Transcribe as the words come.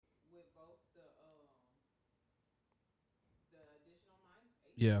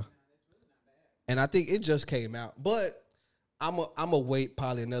Yeah. And I think it just came out. But I'm a wait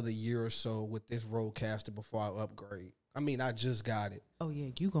probably another year or so with this Rodecaster before I upgrade. I mean, I just got it. Oh yeah,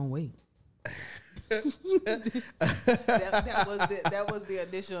 you gonna wait. that was the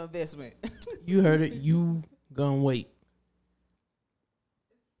initial investment. You heard it. You gonna wait.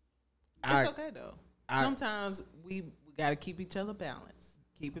 It's okay though. Sometimes we gotta keep each other balanced.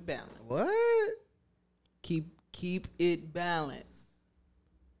 Keep it balanced. What? Keep it balanced.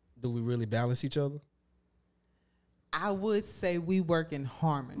 Do we really balance each other? I would say we work in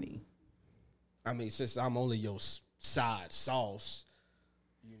harmony. I mean, since I'm only your side sauce.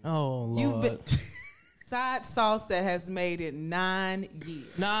 Oh, Lord. You've been side sauce that has made it 9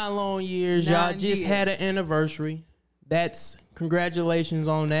 years. 9 long years. Y'all just had an anniversary. That's congratulations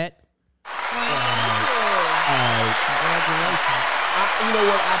on that. Congratulations. You know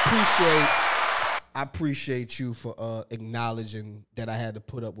what? I appreciate you for acknowledging that I had to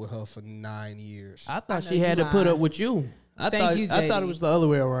put up with her for 9 years. I thought she had to put up with you. I thought it was the other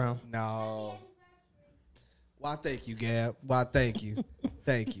way around. No. Why? Thank you, Gab. Why? Thank you,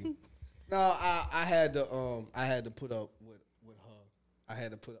 thank you. No, I had to put up with her. I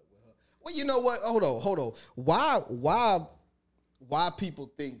had to put up with her. Well, you know what? Hold on. Why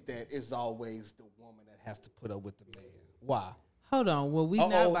people think that it's always the woman that has to put up with the man? Why? Hold on. What we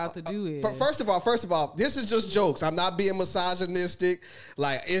not about to do is first of all, this is just jokes. I'm not being misogynistic.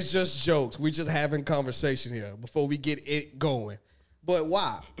 Like, it's just jokes. We just having conversation here before we get it going. But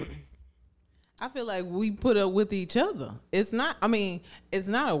why? I feel like we put up with each other. It's not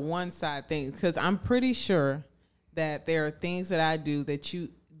a one-side thing, because I'm pretty sure that there are things that I do that you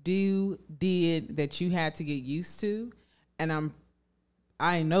did that you had to get used to, and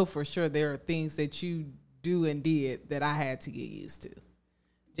I know for sure there are things that you do and did that I had to get used to.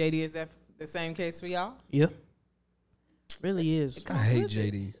 JD, is that the same case for y'all? Yeah. Really is. I hate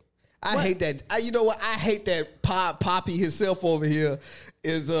JD. I hate that. You know what? I hate that Poppy himself over here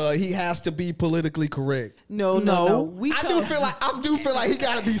is he has to be politically correct. No. I do feel like he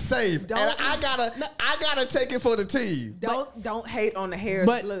gotta be saved. And I gotta take it for the team. Don't hate on the hair's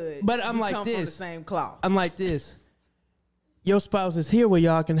blood. But I'm we like come this. from the same cloth. I'm like this. Your spouse is here where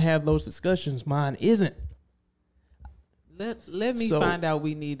y'all can have those discussions. Mine isn't. Let me find out.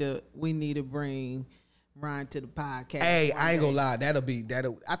 We need to bring Ryan to the podcast. Hey, I ain't gonna lie.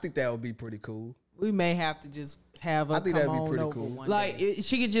 I think that would be pretty cool. We may have to just have her. I think that'd be pretty cool. Like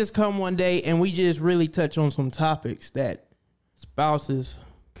she could just come one day and we just really touch on some topics that spouses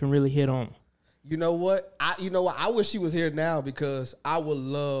can really hit on. You know what? I wish she was here now, because I would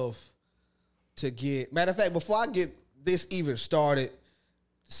love to get. Matter of fact, before I get this even started,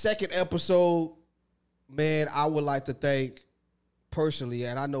 second episode, man, I would like to thank personally,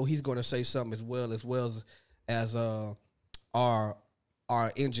 and I know he's going to say something as well as our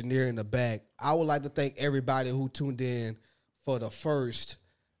engineer in the back. I would like to thank everybody who tuned in for the first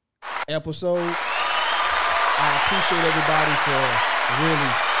episode. I appreciate everybody for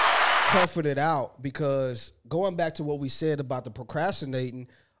really toughing it out, because going back to what we said about the procrastinating,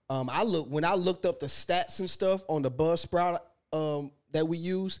 when I looked up the stats and stuff on the Buzzsprout that we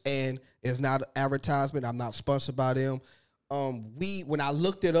use, and it's not an advertisement, I'm not sponsored by them. When I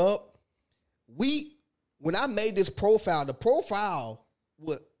looked it up, when I made this profile, the profile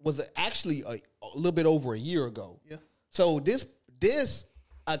was actually a little bit over a year ago. Yeah. So this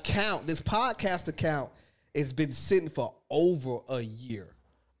account, this podcast account, has been sitting for over a year.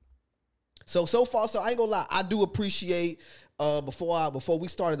 So far, I ain't gonna lie, I do appreciate. Before we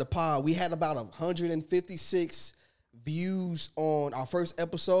started the pod, we had about 156 views on our first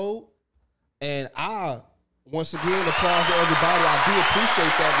episode, and I once again applause to everybody. I do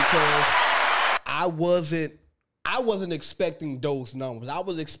appreciate that, because I wasn't expecting those numbers. I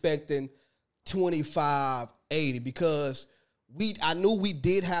was expecting 25, 80, because I knew we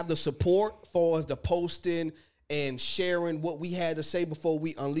did have the support for us, the posting and sharing what we had to say before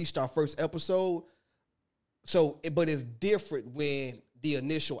we unleashed our first episode. But it's different when the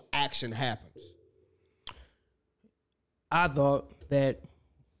initial action happens. I thought that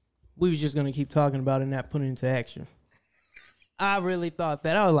we was just going to keep talking about it and not put it into action. I really thought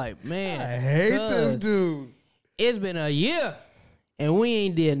that. I was like, man. I hate this dude. It's been a year, and we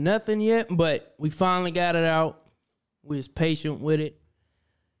ain't did nothing yet, but we finally got it out. We was patient with it.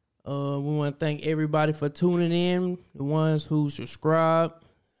 We want to thank everybody for tuning in, the ones who subscribe.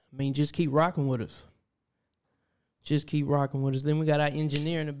 I mean, just keep rocking with us. Just keep rocking with us. Then we got our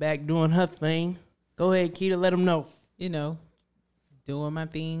engineer in the back doing her thing. Go ahead, Keita, let them know. Doing my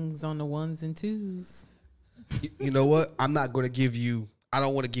things on the ones and twos. You know what? I don't want to give you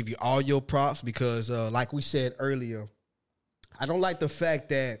all your props, because like we said earlier, I don't like the fact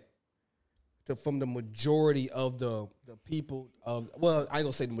that from the majority of the people of, well, I ain't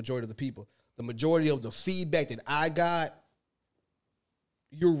gonna say the majority of the people, the majority of the feedback that I got,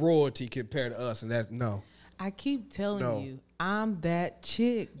 you're royalty compared to us, and that's no. I keep telling you, I'm that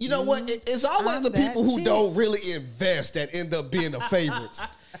chick. You know what? It's always the people who don't really invest that end up being the favorites.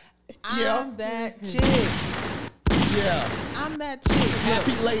 I'm that chick. Yeah. I'm that chick.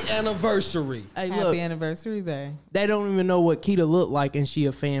 Happy late anniversary. Hey, Happy look, anniversary, babe. they don't even know what Keita look like, and she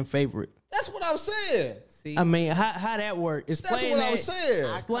a fan favorite. That's what I'm saying. See? I mean, how that work? That's what I'm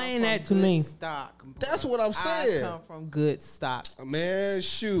saying. Explain that to me. Stock, bro. That's what I'm saying. I come from good stock. Man,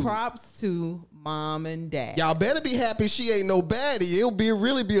 shoot. Props to mom and dad. Y'all better be happy she ain't no baddie. It'll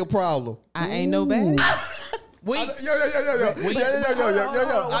really be a problem. I ain't no baddie. Yo. I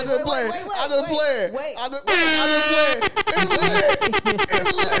just playing. It's lit.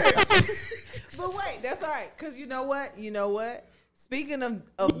 But wait, that's all right. Because you know what? Speaking of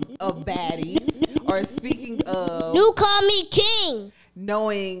baddies, or speaking of You call me king.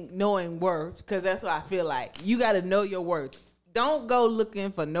 knowing worth, because that's what I feel like. You got to know your worth. Don't go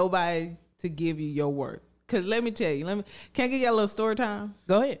looking for nobody to give you your worth. Because let me tell you, can I give y'all a little story time?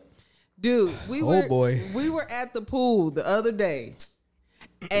 Go ahead. Dude, we boy. were at the pool the other day,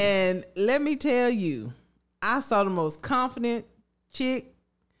 and let me tell you, I saw the most confident chick,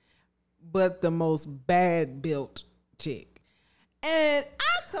 but the most bad built chick. And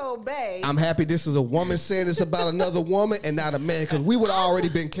I told Bae, I'm happy this is a woman saying this about another woman and not a man, because we would have already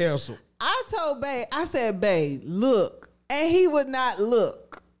been canceled. I told Bae, I said, Bae, look. And he would not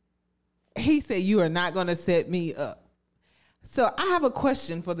look. He said, you are not going to set me up. So I have a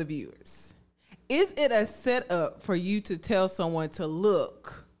question for the viewers. Is it a setup for you to tell someone to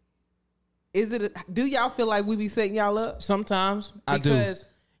look? Do y'all feel like we be setting y'all up? Sometimes. I do. Because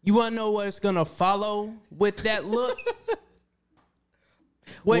you want to know what's going to follow with that look?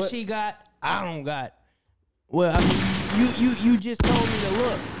 What she got, I don't got. Well, I mean, you just told me to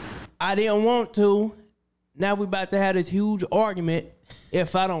look. I didn't want to. Now we about to have this huge argument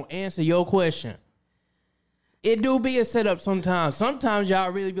if I don't answer your question. It do be a setup sometimes. Sometimes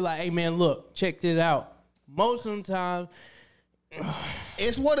y'all really be like, hey, man, look, check this out. Most of the time.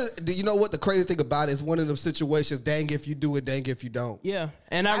 It's one of, you know what the crazy thing about it is, one of them situations, dang if you do it, dang if you don't. Yeah,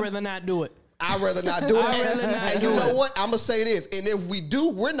 and I'd rather not do it. I'd rather not do it. And you do know it. what? I'm going to say this. And if we do,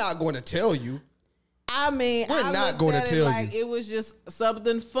 we're not going to tell you. I mean, We're not gonna tell like you. it was just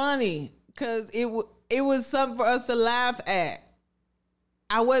something funny because it was something for us to laugh at.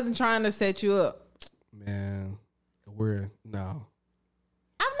 I wasn't trying to set you up. Man, no.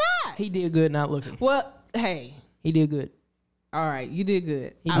 I'm not. He did good not looking. Well, hey. He did good. All right, you did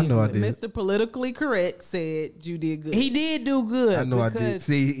good. I know I did. Mr. Politically Correct said you did good. He did do good. I know I did.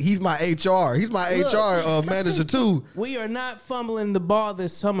 See, he's my HR. He's my HR manager too. We are not fumbling the ball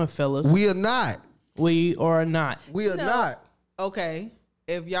this summer, fellas. We are not. We are not. We are not. Okay,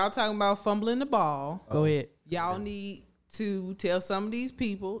 if y'all talking about fumbling the ball, Go ahead. y'all need to tell some of these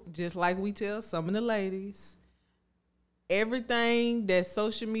people, just like we tell some of the ladies, everything that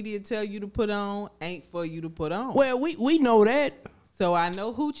social media tell you to put on ain't for you to put on. Well, we know that. So I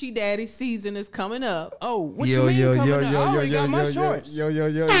know Hoochie Daddy season is coming up. Oh, what you mean coming up? I already got my shorts. Listen,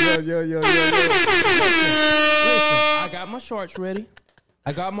 I got my shorts ready.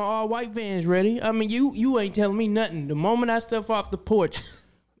 I got my all white Vans ready. I mean, you ain't telling me nothing. The moment I step off the porch,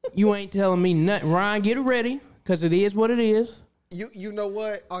 you ain't telling me nothing. Ryan, get it ready, because it is what it is. You know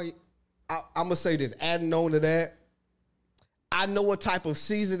what? I'm gonna say this. Adding on to that, I know what type of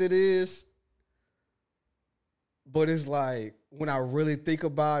season it is, but it's like when I really think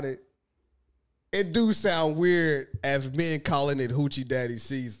about it, it do sound weird as men calling it Hoochie Daddy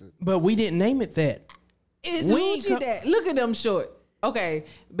season. But we didn't name it that. It's We ain't Hoochie Daddy. Look at them shorts. Okay,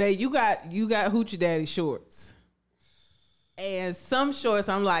 babe, you got Hoochie Daddy shorts. And some shorts,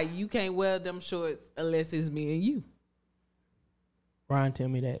 I'm like, you can't wear them shorts unless it's me and you. Ryan, tell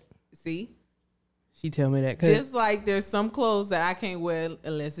me that. See? She tell me that. Just like there's some clothes that I can't wear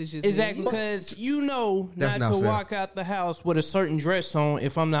unless it's just Exactly, me and you. because you know That's not not to fair. walk out the house with a certain dress on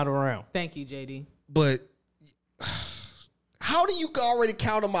if I'm not around. Thank you, JD. But how do you already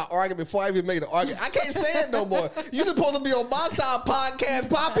counter my argument before I even make the argument? I can't say it no more. You supposed to be on my side podcast,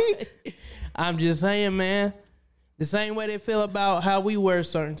 Poppy. I'm just saying, man. The same way they feel about how we wear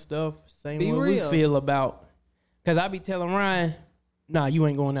certain stuff, same Be way real. we feel about. Because I be telling Ryan, nah, you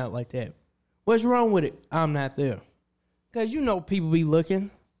ain't going out like that. What's wrong with it? I'm not there. Because you know people be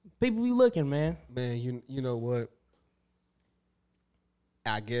looking. People be looking, man. Man, you know what?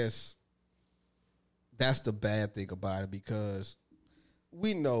 I guess that's the bad thing about it, because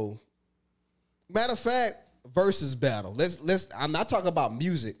we know. Matter of fact, versus battle. Let's. I'm not talking about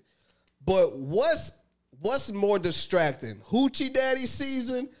music, but what's more distracting, Hoochie Daddy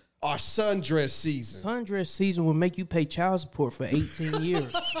season or sundress season? Sundress season will make you pay child support for 18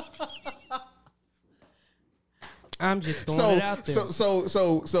 years. I'm just throwing it out there.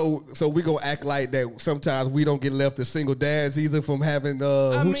 So we gonna act like that. Sometimes we don't get left as single dads either from having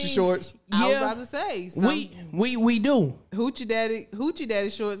hoochie shorts. I was about to say we do. Hoochie Daddy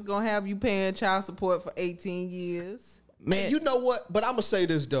shorts gonna have you paying child support for 18 years. Man, you know what? But I'm gonna say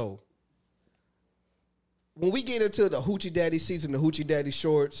this though. When we get into the Hoochie Daddy season, the Hoochie Daddy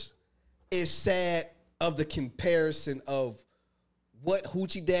shorts, it's sad of the comparison of what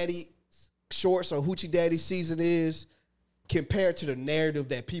Hoochie Daddy shorts or Hoochie Daddy season is compared to the narrative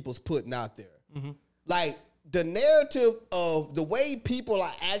that people's putting out there. Mm-hmm. Like the narrative of the way people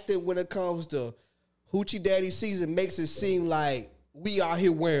are acting when it comes to Hoochie Daddy season makes it seem like we are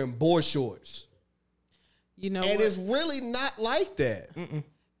here wearing boy shorts. You know, and it's really not like that. Mm-mm.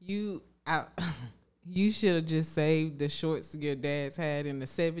 You should have just saved the shorts your dads had in the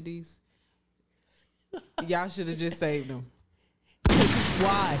 70s. Y'all should have just saved them.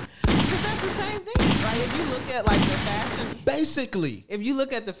 Why? Because that's the same thing, right? If you look at like the fashion, basically, if you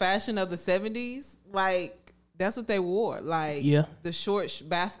look at the fashion of the 70s, like that's what they wore. Like the short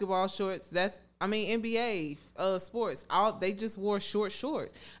basketball shorts. NBA sports. They just wore short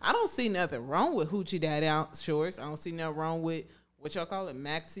shorts. I don't see nothing wrong with Hoochie Daddy shorts. I don't see nothing wrong with what y'all call it,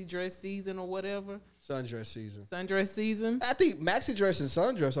 maxi dress season or whatever. Sundress season. Sundress season. I think maxi dress and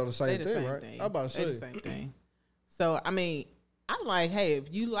sundress are the same thing, right? Thing. I'm about to say the same thing. So I mean, I'm like, hey,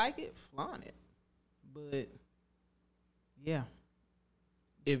 if you like it, flaunt it. But yeah,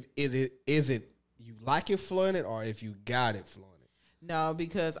 is it you like it, flaunt it, or if you got it, flaunt it? No,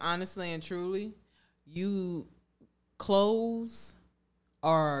 because honestly and truly, clothes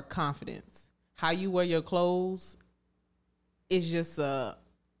are confidence. How you wear your clothes is just an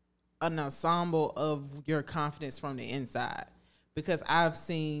ensemble of your confidence from the inside. Because I've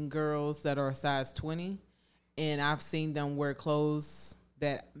seen girls that are a size 20, and I've seen them wear clothes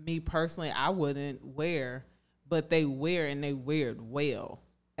that me personally I wouldn't wear, but they wear and they wear it well,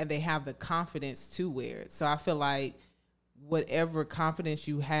 and they have the confidence to wear it. So I feel like whatever confidence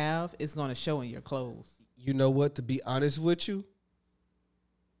you have is going to show in your clothes. You know what? To be honest with you,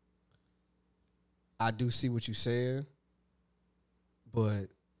 I do see what you're saying, but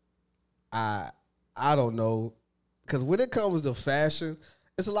I don't know, because when it comes to fashion,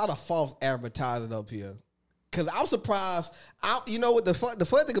 it's a lot of false advertising up here. Because I'm surprised. You know what the fun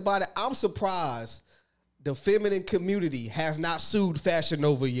thing about it? I'm surprised the feminine community has not sued Fashion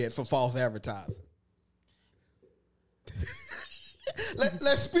Nova yet for false advertising.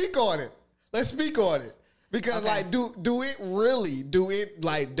 Let's speak on it. Because okay. Do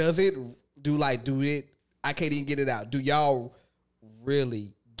it? I can't even get it out. Do y'all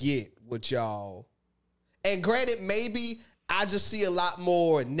really get what y'all? And granted, maybe I just see a lot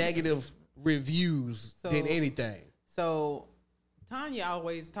more negative reviews than anything. So Tanya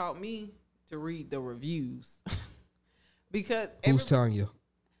always taught me to read the reviews. Because who's Tanya?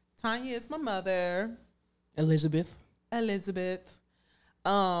 Tanya is my mother. Elizabeth.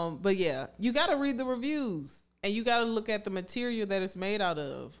 But yeah, you got to read the reviews, and you got to look at the material that it's made out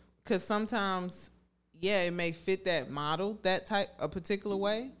of. Because sometimes, it may fit that model, that type, a particular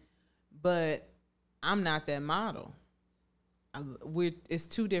way, but I'm not that model. It's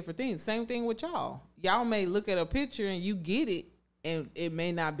two different things. Same thing with y'all. Y'all may look at a picture and you get it, and it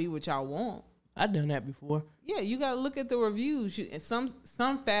may not be what y'all want. I've done that before. Yeah, you got to look at the reviews. And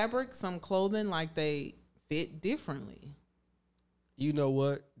some fabric, some clothing, like they fit differently. You know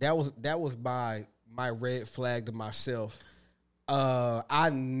what? That was my red flag to myself. I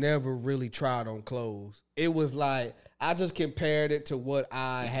never really tried on clothes. It was like I just compared it to what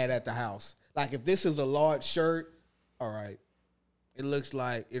I had at the house. Like if this is a large shirt, all right. It looks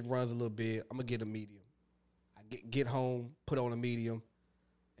like it runs a little bit. I'm gonna get a medium. I get home, put on a medium,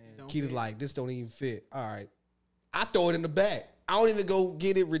 and Keita's like, this don't even fit. All right, I throw it in the back. I don't even go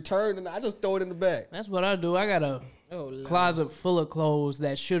get it returned, and I just throw it in the back. That's what I do. I got a closet full of clothes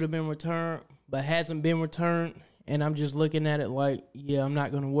that should have been returned, but hasn't been returned, and I'm just looking at it like, I'm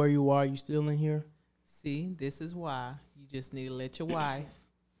not gonna wear you. Why are you still in here? See, this is why you just need to let your wife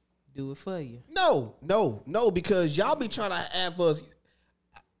do it for you. No, because y'all be trying to have us.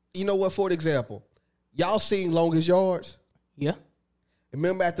 You know what? For example, y'all seen Longest Yards? Yeah.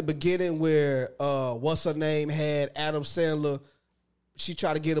 Remember at the beginning where what's her name had Adam Sandler? She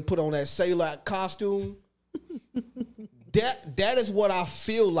tried to get her put on that sailor costume. That is what I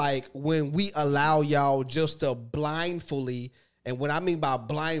feel like when we allow y'all just to blindly And what I mean by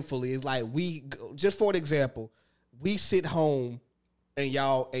blindfoldly is like just for an example, we sit home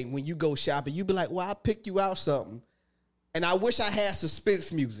and when you go shopping, you be like, well, I picked you out something. And I wish I had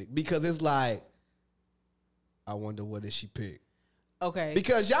suspense music because it's like, I wonder what did she pick? Okay.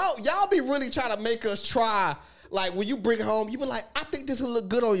 Because y'all be really trying to make us try. Like when you bring it home, you be like, I think this will look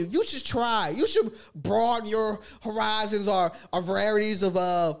good on you. You should try. You should broaden your horizons or varieties of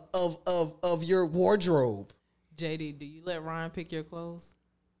your wardrobe. JD, do you let Ryan pick your clothes?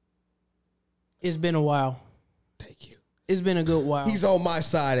 It's been a while. Thank you. It's been a good while. He's on my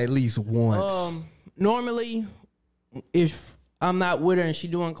side at least once. Normally, if I'm not with her and she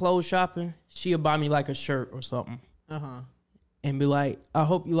doing clothes shopping, she'll buy me like a shirt or something. And be like, I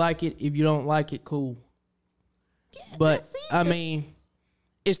hope you like it. If you don't like it, cool. Yeah, but I mean,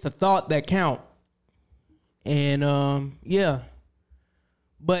 it's the thought that count. And yeah.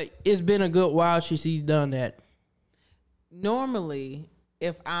 But it's been a good while since he's done that. Normally,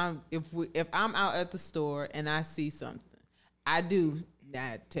 if I'm out at the store and I see something, I do.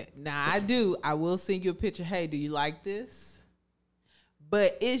 I will send you a picture. Hey, do you like this?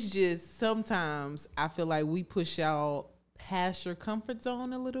 But it's just sometimes I feel like we push y'all past your comfort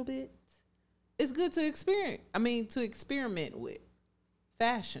zone a little bit. It's good to experiment with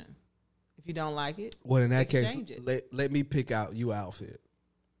fashion. If you don't like it, well, in that case, let me pick out you outfit.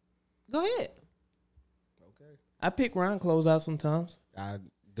 Go ahead. Okay. I pick Ryan clothes out sometimes.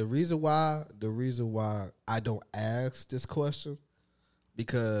 The reason why I don't ask this question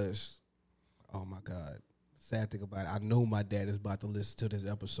because, oh my God, sad thing about it, I know my dad is about to listen to this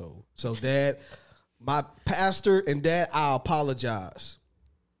episode. So, Dad, my pastor and Dad, I apologize.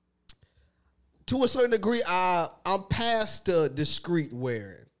 To a certain degree, I'm past the discreet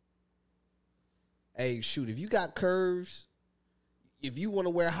wearing. Hey, shoot, if you got curves, if you want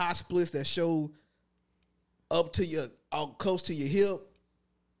to wear high splits that show up to close to your hip,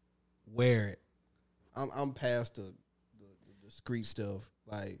 wear it. I'm past the discreet stuff.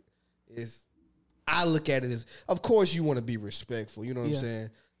 Like I look at it as, of course, you want to be respectful. You know what I'm saying?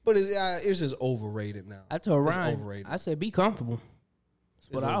 But it's just overrated now. I told Ryan, I said, be comfortable.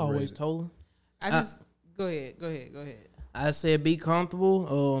 That's what I always told him. Go ahead. I said, be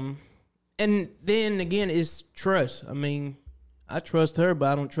comfortable. And then again, it's trust. I mean, I trust her,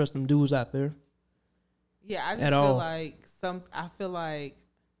 but I don't trust them dudes out there. Yeah, I just feel like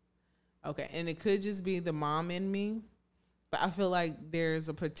okay, and it could just be the mom in me, but I feel like there's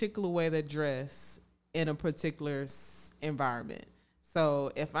a particular way to dress in a particular environment.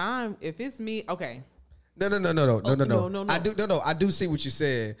 So if it's me, okay. No. I do see what you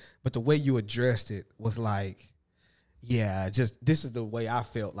said, but the way you addressed it was like, yeah, just this is the way I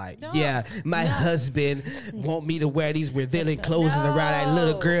felt. Like, my husband want me to wear these revealing clothes and around that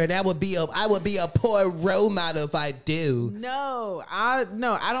little girl. And I would be a poor role model if I do. No, I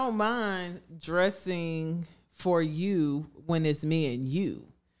don't mind dressing for you when it's me and you,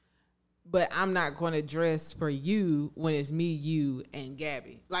 but I'm not going to dress for you when it's me, you, and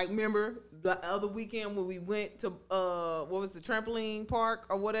Gabby. Like, remember the other weekend when we went to what was the trampoline park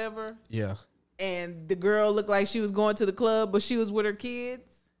or whatever? Yeah. And the girl looked like she was going to the club, but she was with her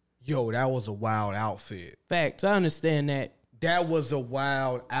kids. Yo, that was a wild outfit. Facts, I understand that. That was a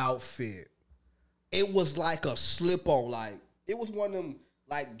wild outfit. It was like a slip-on. Like, it was one of them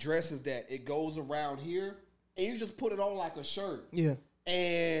like dresses that it goes around here, and you just put it on like a shirt. Yeah.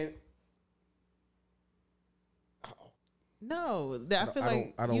 And no, I feel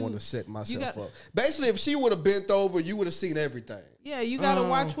like I don't want to set myself up. Basically, if she would have bent over, you would have seen everything. Yeah, you got to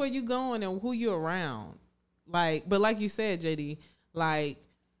watch where you going and who you're around. Like, but like you said, JD, like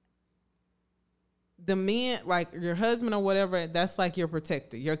the men, like your husband or whatever, that's like your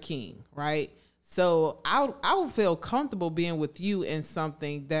protector, your king, right? So I would feel comfortable being with you in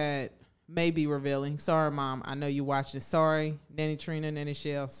something that may be revealing. Sorry, Mom, I know you're watching. Sorry, Nanny Trina, Nanny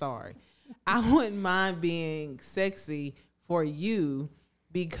Shell. Sorry, I wouldn't mind being sexy for you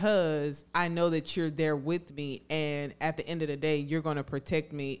because I know that you're there with me, and at the end of the day, you're going to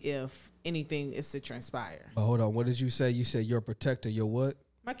protect me if anything is to transpire. But hold on, what did you say? You said you're a protector. You're what?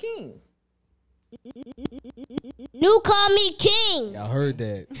 My king. You call me king. Y'all heard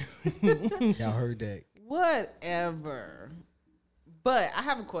that. Y'all heard that. Whatever. But I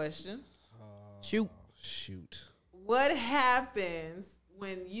have a question. Shoot. What happens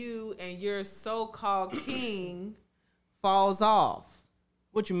when you and your so-called king falls off?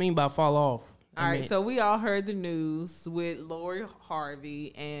 What you mean by fall off? All right, so we all heard the news with Lori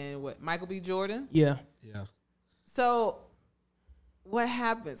Harvey and Michael B. Jordan? Yeah. So what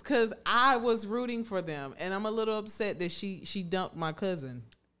happens? Because I was rooting for them, and I'm a little upset that she dumped my cousin.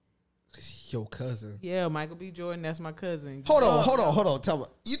 Your cousin. Yeah, Michael B. Jordan. That's my cousin. Hold on. Tell me.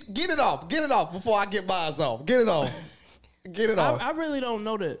 Get it off before I get mine off. Get it off. I really don't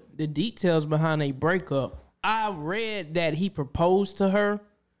know the details behind a breakup. I read that he proposed to her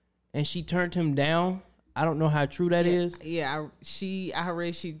and she turned him down. I don't know how true that is. Yeah, I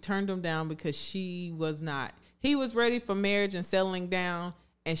read she turned him down because she was not. He was ready for marriage and settling down,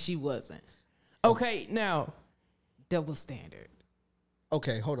 and she wasn't. Okay, now double standard.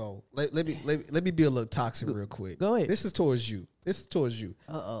 Okay, hold on. Let me be a little toxic real quick. Go ahead. This is towards you.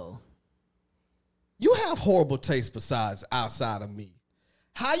 Uh-oh. You have horrible taste besides outside of me.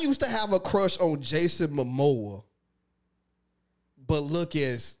 I used to have a crush on Jason Momoa, but look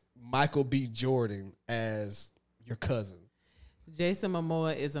as Michael B. Jordan as your cousin. Jason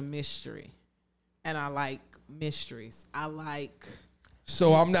Momoa is a mystery, and I like mysteries.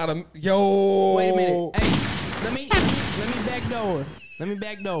 So I'm not a yo. Wait a minute. Hey, let me backdoor. Let me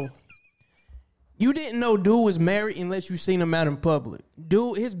backdoor. You didn't know dude was married unless you seen him out in public.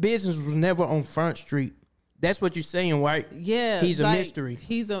 Dude, his business was never on Front Street. That's what you're saying, right? Yeah, he's a mystery.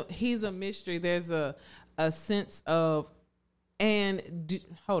 He's a mystery. There's a sense of,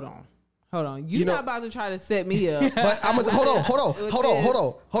 hold on. You're not about to try to set me up. But I'm gonna hold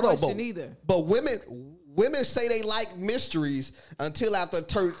on. Either. But women say they like mysteries until after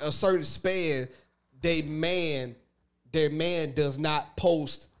a certain span, their man does not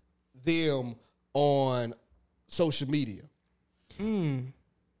post them on social media. You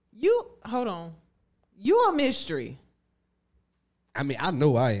hold on. You a mystery. I mean, I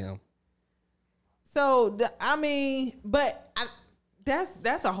know I am. So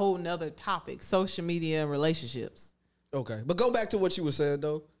that's a whole nother topic. Social media and relationships. Okay, but go back to what you were saying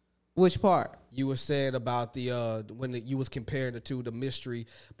though. Which part? You were saying about you was comparing the two, the mystery,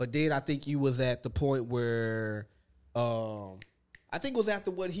 but then I think you was at the point where, I think it was after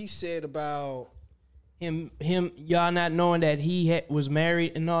what he said about him, y'all not knowing that he was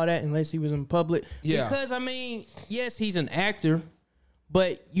married and all that unless he was in public. Yeah. Because I mean, yes, he's an actor,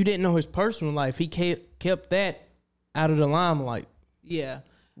 but you didn't know his personal life. He kept that out of the limelight. Yeah.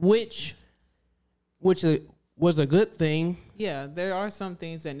 Which was a good thing. Yeah, there are some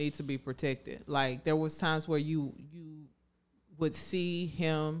things that need to be protected. Like there was times where you would see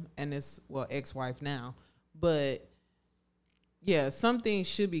him and his ex-wife now, but yeah, some things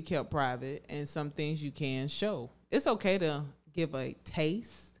should be kept private and some things you can show. It's okay to give a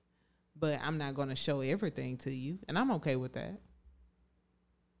taste, but I'm not going to show everything to you, and I'm okay with that.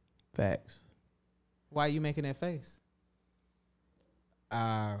 Facts. Why are you making that face?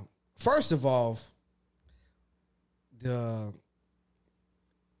 First of all, the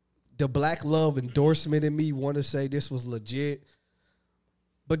Black Love endorsement in me want to say this was legit,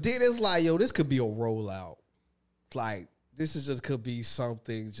 but then it's like, yo, this could be a rollout. Like, this is just could be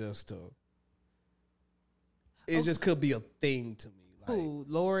something just could be a thing to me. Like, Who,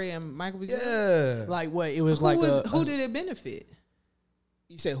 Lori and Michael B. Jordan? Yeah. Like what? It was who did it benefit?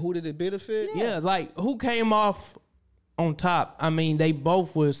 You said who did it benefit? Yeah, like who came off on top? I mean, they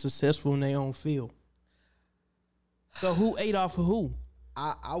both were successful in their own field. So who ate off of who?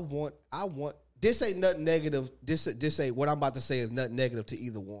 I want this ain't nothing negative. This ain't what I'm about to say is nothing negative to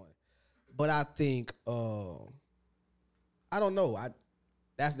either one. But I think I don't know.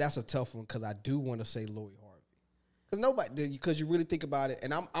 That's a tough one because I do want to say Lori Harvey. Because you really think about it,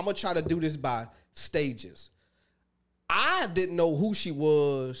 and I'm gonna try to do this by stages. I didn't know who she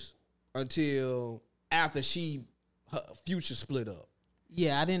was until after her Future split up.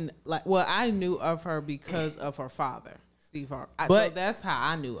 Yeah, I didn't like. Well, I knew of her because of her father, Steve Harvey. So that's how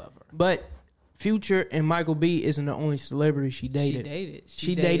I knew of her. But Future and Michael B isn't the only celebrity she dated.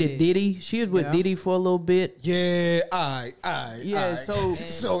 She dated Diddy. She was with Diddy for a little bit. Yeah, Yeah, so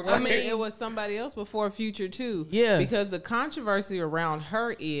I mean, it was somebody else before Future too. Yeah, because the controversy around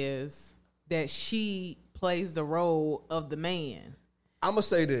her is that she plays the role of the man. I'm gonna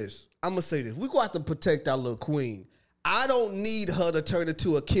say this. We gonna have to protect our little queen. I don't need her to turn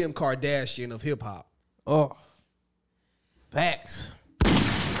into a Kim Kardashian of hip hop. Oh, facts.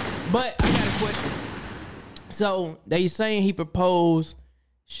 But I got a question. So they saying he proposed,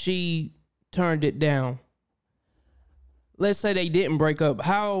 she turned it down. Let's say they didn't break up.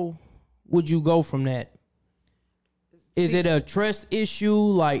 How would you go from that? Is it a trust issue?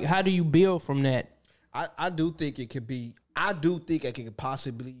 Like, how do you build from that? I do think it could be. I do think it could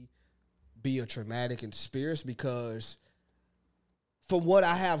possibly be a traumatic experience because from what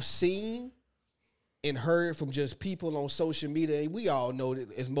I have seen and heard from just people on social media, we all know that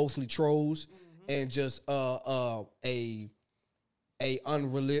it's mostly trolls and just unrealistic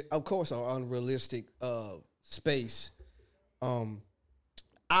space.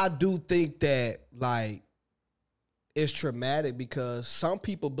 I do think that like it's traumatic because some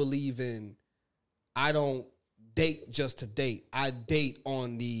people believe in I don't date just to date. I date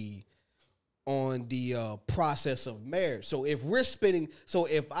on the process of marriage. So if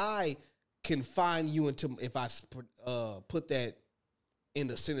I can find you if I put that in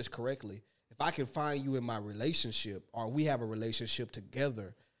the sentence correctly, if I can find you in my relationship or we have a relationship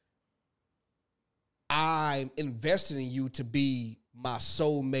together, I'm investing in you to be my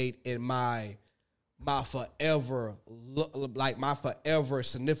soulmate and my forever, like my forever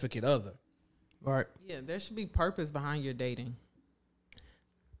significant other. Right. Yeah, there should be purpose behind your dating.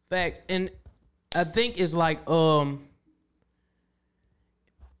 Fact. And I think it's like,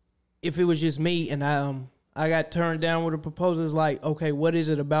 if it was just me and I got turned down with a proposal, it's like, okay, what is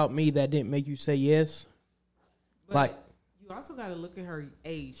it about me that didn't make you say yes? But like, you also got to look at her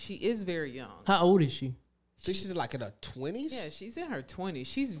age. She is very young. how old is she? I think she's like in her 20s. Yeah, she's in her 20s.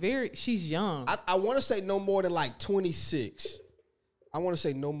 She's young. I want to say no more than like 26. I want to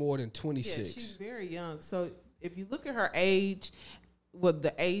say no more than 26. Yeah, she's very young. So if you look at her age, with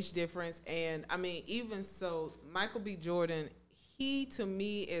the age difference, and I mean, even so, Michael B. Jordan, he to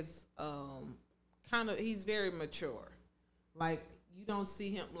me is he's very mature. Like, you don't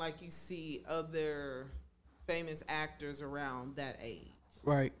see him like you see other famous actors around that age.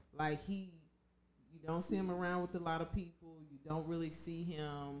 Right. Like, you don't see him around with a lot of people. You don't really see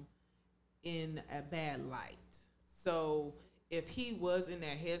him in a bad light. So if he was in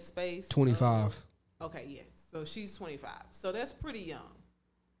that headspace, 25. Okay, yeah. So she's 25. So that's pretty young.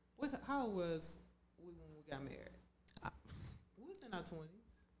 How old was we when we got married? We was in our 20s.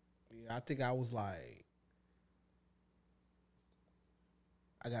 Yeah, I think I was like,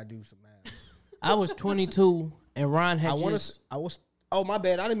 I gotta do some math. I was 22 and Ron had Oh, my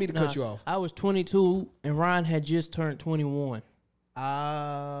bad. I didn't mean to cut you off. I was 22 and Ron had just turned 21.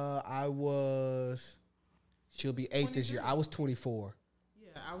 She'll be 8 this year. I was 24. Yeah,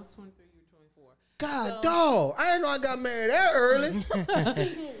 I was 23. You were 24. God, dog. I didn't know I got married that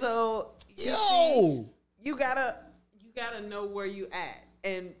early. So you gotta know where you at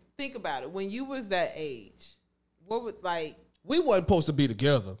and think about it. When you was that age, what would we wasn't supposed to be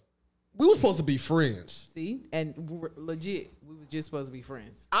together. We were supposed to be friends. See, and legit, we was just supposed to be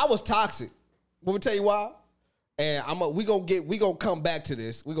friends. I was toxic. Let me tell you why. And we gonna come back to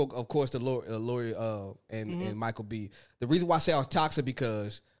this. We gonna, of course, the Lori and Michael B. The reason why I say I was toxic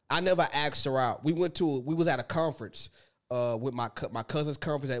because I never asked her out. We was at a conference with my cousin's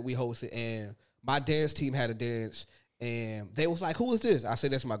conference that we hosted, and my dance team had a dance, and they was like, "Who is this?" I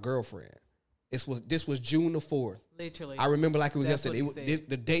said, "That's my girlfriend." This was June the 4th. Literally, I remember like it was That's yesterday.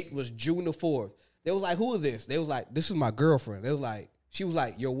 The date was June the 4th. They was like, "Who is this?" They was like, "This is my girlfriend." They was like, she was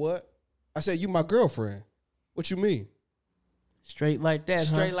like, "You're what?" I said, "You my girlfriend." What you mean? Straight like that,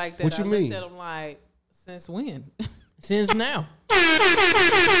 Straight huh? like that. What you mean? I looked at him like, since when? Since now.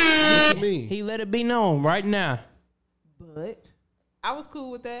 What you mean? He let it be known right now. But I was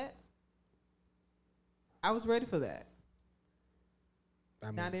cool with that. I was ready for that.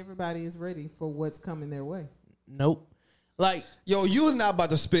 Not everybody is ready for what's coming their way. Nope. Like, yo, you was not about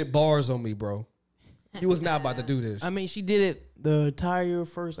to spit bars on me, bro. You was not about to do this. I mean, she did it the entire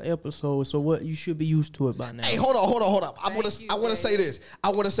first episode, so what? You should be used to it by now. Hey, hold on. I want to say babe. this. I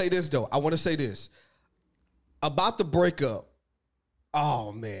want to say this though. I want to say this about the breakup.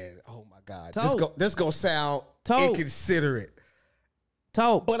 Oh man. Oh my God. This gonna sound inconsiderate.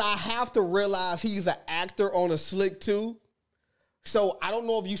 But I have to realize he's an actor on a slick too. So I don't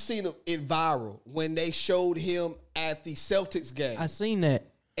know if you've seen it viral when they showed him at the Celtics game. I seen that.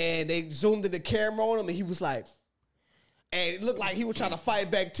 And they zoomed in the camera on him, and he was like, and it looked like he was trying to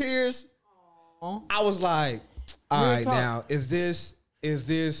fight back tears. Aww. I was like, all right, now, is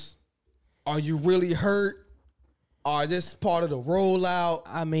this, are you really hurt? Or this part of the rollout?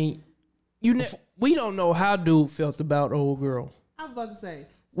 I mean, we don't know how dude felt about old girl. I was about to say.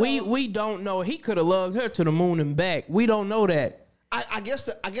 So, we don't know. He could have loved her to the moon and back. We don't know that. I guess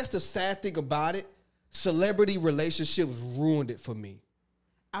the sad thing about it, celebrity relationships ruined it for me.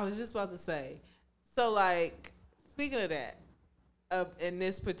 I was just about to say. So, like, speaking of that, in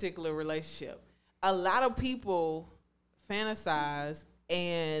this particular relationship, a lot of people fantasize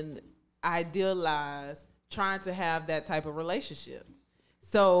and idealize trying to have that type of relationship.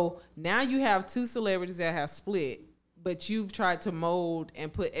 So now you have two celebrities that have split, but you've tried to mold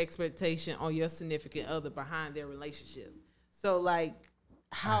and put expectation on your significant other behind their relationship. So, like,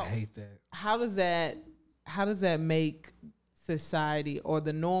 I hate that. How does that make society or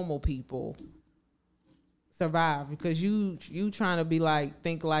the normal people survive? Because you trying to be like,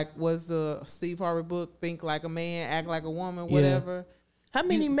 think like, what's the Steve Harvey book, think like a man, act like a woman, whatever. How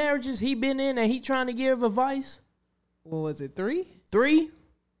many marriages he been in and he trying to give advice? What was it? 3? 3?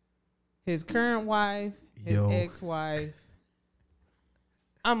 His current wife, his ex-wife.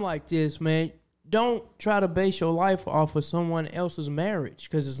 I'm like this, man. Don't try to base your life off of someone else's marriage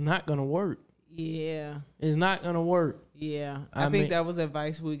because it's not going to work. Yeah. It's not going to work. Yeah. I think that was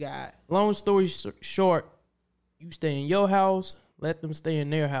advice we got. Long story short, you stay in your house, let them stay in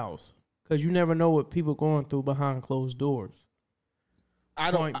their house. Because you never know what people going through behind closed doors.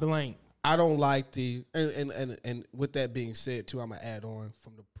 Point blank. I don't like the and with that being said too, I'm gonna add on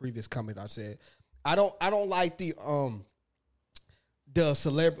from the previous comment I said. I don't like the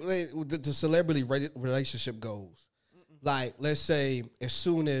celebrity relationship goals. Like, let's say as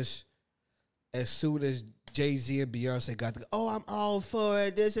soon as Jay-Z and Beyonce got to go, oh, I'm all for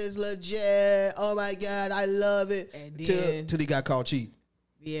it. This is legit. Oh my God, I love it. Till he got caught cheating.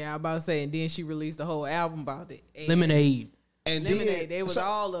 Yeah, I'm about to say, and then she released the whole album about it. And Lemonade. And Lemonade, then, they was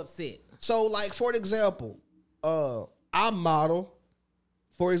all upset. So, like, for example, I model,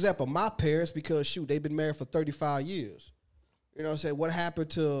 for example, my parents, because, shoot, they've been married for 35 years. You know what I'm saying? What happened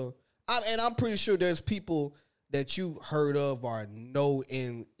to, and I'm pretty sure there's people that you heard of or know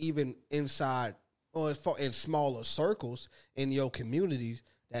in even inside or in smaller circles in your communities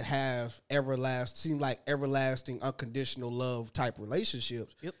that have seem like everlasting, unconditional love type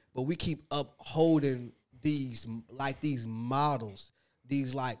relationships. Yep. But we keep upholding these models,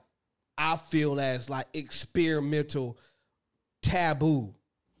 these like, I feel as like experimental taboo.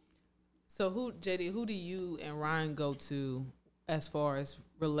 So who do you and Ryan go to as far as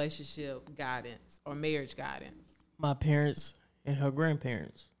relationship guidance or marriage guidance? My parents and her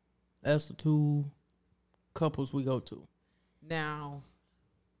grandparents. That's the 2 couples we go to. Now,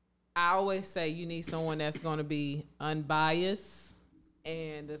 I always say you need someone that's going to be unbiased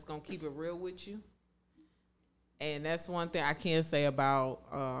and that's going to keep it real with you. And that's one thing I can say about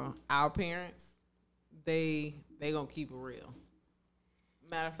our parents. They going to keep it real.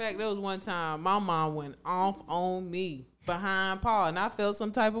 Matter of fact, there was one time my mom went off on me behind Paul, and I felt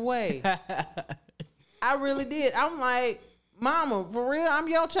some type of way. I really did. I'm like, Mama, for real, I'm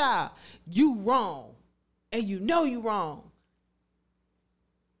your child. You wrong. And you know you wrong.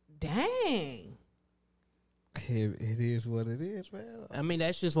 Dang. It is what it is, man. I mean,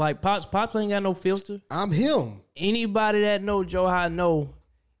 that's just like Pops. Pops ain't got no filter. I'm him. Anybody that know Joe I know,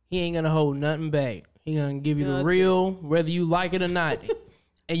 he ain't going to hold nothing back. He going to give you the real, whether you like it or not.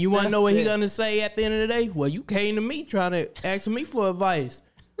 And you want to know what he going to say at the end of the day? Well, you came to me trying to ask me for advice.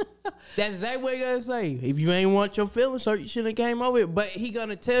 That's exactly what he going to say. If you ain't want your feelings hurt, you shouldn't have came over it. But he going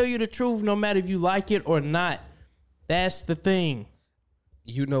to tell you the truth no matter if you like it or not. That's the thing.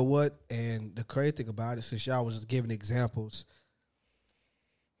 You know what? And the crazy thing about it, since y'all was just giving examples,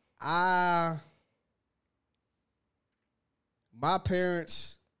 my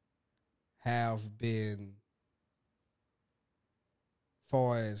parents have been,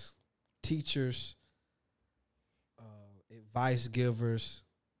 far as teachers, advice givers,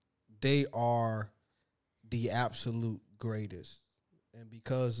 they are the absolute greatest. And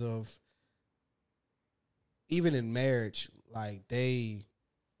because of, even in marriage, like they,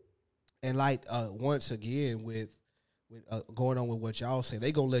 and like once again with going on with what y'all say,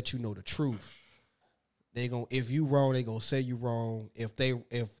 they gonna let you know the truth. They gonna, if you wrong, they gonna say you wrong. If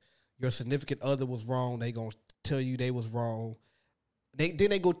your significant other was wrong, they gonna tell you they was wrong. Then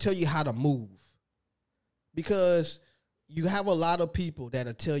they go tell you how to move, because you have a lot of people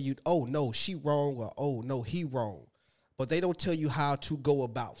that'll tell you, oh no, she wrong, or oh no, he wrong, but they don't tell you how to go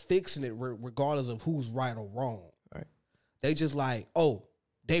about fixing it, regardless of who's right or wrong. Right? They just like, oh,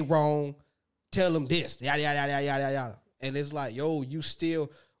 they wrong, tell them this, yada yada yada yada yada, and it's like, yo, you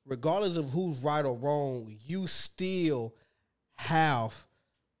still, regardless of who's right or wrong, you still have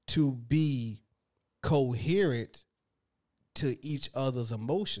to be coherent to each other's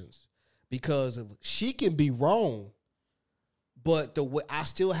emotions, because if she can be wrong, but the way I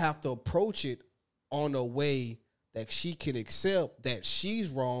still have to approach it on a way that she can accept that she's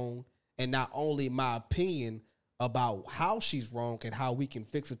wrong, and not only my opinion about how she's wrong and how we can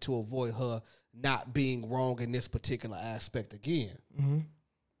fix it to avoid her not being wrong in this particular aspect again. Mm-hmm.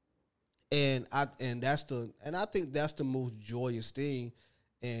 And I think that's the most joyous thing,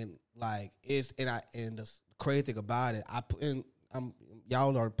 and like the crazy thing about it,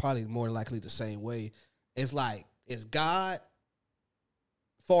 y'all are probably more likely the same way. It's like, it's God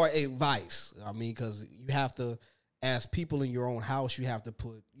for advice. I mean, because you have to, as people in your own house, you have to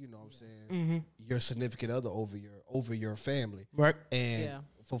put, you know what I'm saying, mm-hmm. your significant other over your family, right? And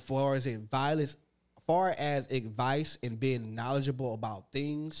for far as advice and being knowledgeable about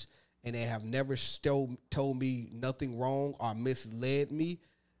things and they have never told me nothing wrong or misled me,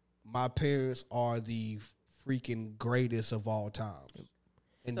 my parents are the freaking greatest of all time.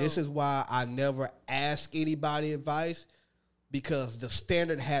 And this is why I never ask anybody advice, because the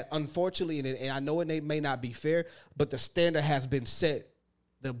standard had, unfortunately, and I know it may not be fair, but the standard has been set.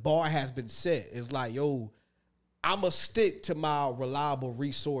 The bar has been set. It's like, yo, I'm going to stick to my reliable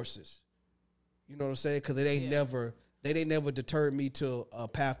resources. You know what I'm saying? Because they ain't never deterred me to a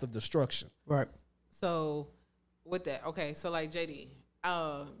path of destruction. Right. So with that, okay, so like JD,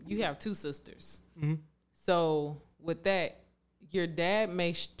 you have two sisters. Mm-hmm. So with that, your dad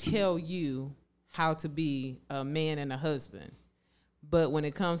may tell you how to be a man and a husband, but when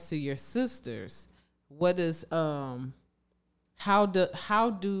it comes to your sisters, what is how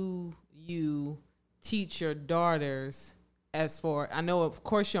do you teach your daughters? As for, I know, of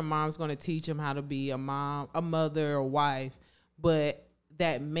course, your mom's going to teach them how to be a mom, a mother, a wife, but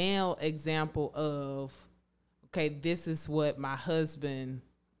that male example of, okay, this is what my husband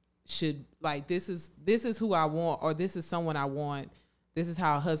should, like, this is who I want, or this is someone I want. This is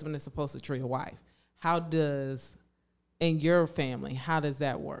how a husband is supposed to treat a wife. How does, in your family, how does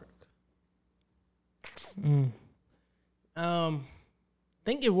that work? I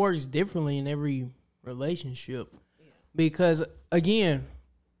think it works differently in every relationship. Because, again,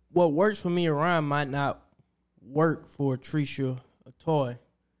 what works for me around might not work for Trisha or Toy.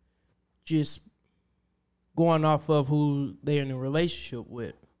 Just going off of who they're in a relationship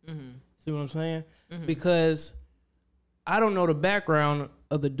with. Mm-hmm. See what I'm saying? Mm-hmm. Because I don't know the background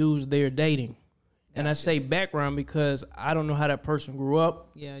of the dudes they're dating. Gotcha. And I say background because I don't know how that person grew up.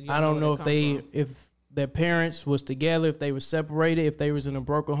 Yeah, I don't know if their parents was together, if they were separated, if they was in a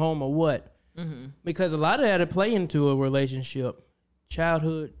broken home or what. Mm-hmm. Because a lot of that play into a relationship,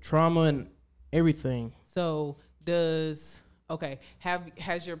 childhood trauma and everything. So has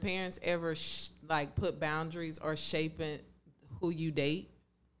your parents ever put boundaries or shaping who you date?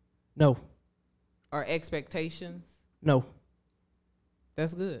 No. Or expectations? No.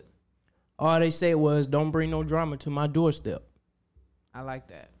 That's good. All they said was, don't bring no drama to my doorstep. I like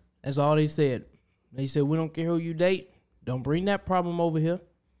that. That's all they said. They said, we don't care who you date. Don't bring that problem over here.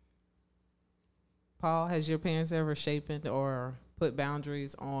 Paul, has your parents ever shaped or put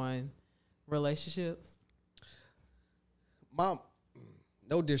boundaries on relationships? Mom,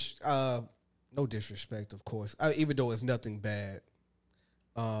 no disrespect, of course. Even though it's nothing bad,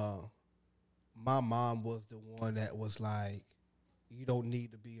 my mom was the one that was like, you don't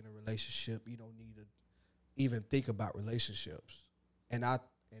need to be in a relationship. You don't need to even think about relationships. And I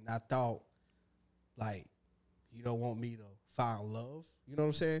thought, like, you don't want me to find love. You know what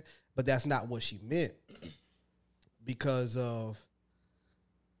I'm saying? But that's not what she meant, because of,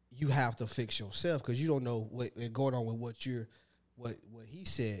 you have to fix yourself, because you don't know what going on with what he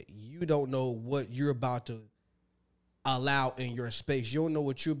said. You don't know what you're about to allow in your space. You don't know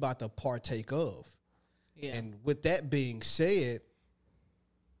what you're about to partake of. Yeah. And with that being said,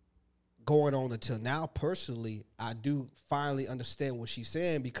 going on until now, personally, I do finally understand what she's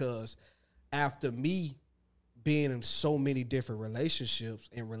saying, because after me being in so many different relationships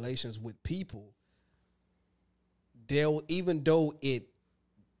and relations with people, even though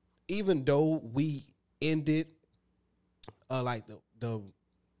we ended a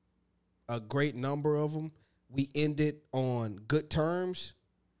great number of them, we ended on good terms,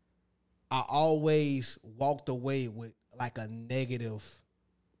 I always walked away with like a negative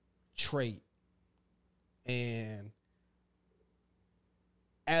trait. And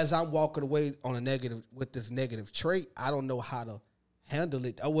as I'm walking away with this negative trait, I don't know how to handle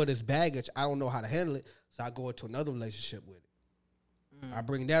it. Or with this baggage, I don't know how to handle it. So I go into another relationship with it. I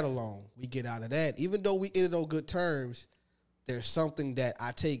bring that along. We get out of that. Even though we ended on good terms, there's something that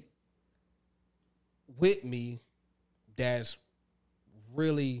I take with me that's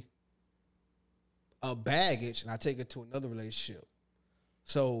really a baggage, and I take it to another relationship.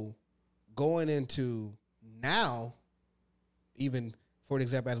 So going into now, even for an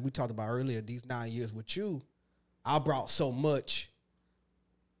example, as we talked about earlier, these 9 years with you, I brought so much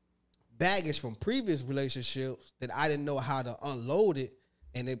baggage from previous relationships that I didn't know how to unload it,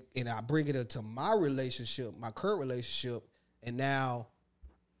 and I bring it into my relationship, my current relationship, and now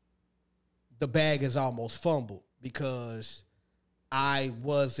the bag is almost fumbled because I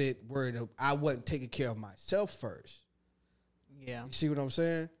wasn't taking care of myself first. Yeah, you see what I'm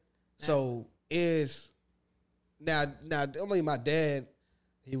saying? Yeah. So now only my dad,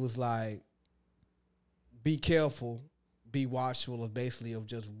 he was like, be careful, be watchful of basically of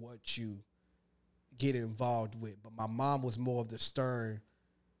just what you get involved with. But my mom was more of the stern,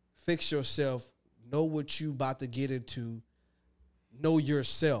 fix yourself, know what you about to get into, know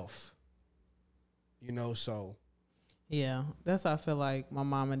yourself. You know, so Yeah, that's how I feel like my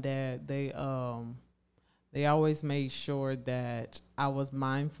mom and dad, they always made sure that I was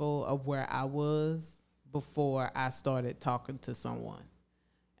mindful of where I was before I started talking to someone.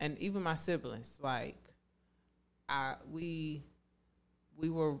 And even my siblings, like we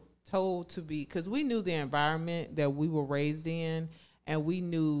were told to be, because we knew the environment that we were raised in, and we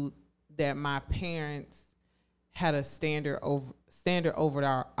knew that my parents had a standard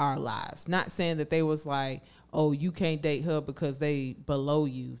over our lives. Not saying that they was like, oh, you can't date her because they below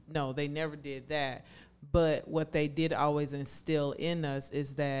you. No, they never did that. But what they did always instill in us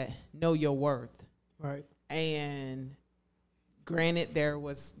is that know your worth. Right. And granted,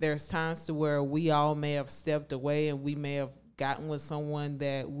 there's times to where we all may have stepped away and we may have gotten with someone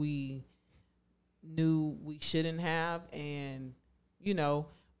that we knew we shouldn't have, and you know,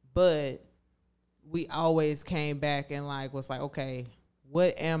 but we always came back and was like, okay,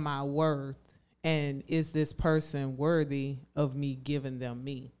 what am I worth? And is this person worthy of me giving them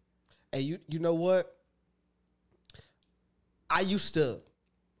me? And you know what? I used to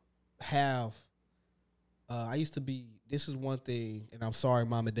be, this is one thing, and I'm sorry,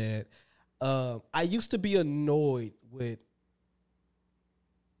 mom and dad. I used to be annoyed with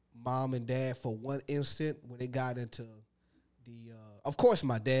mom and dad for one instant when they got into the, of course,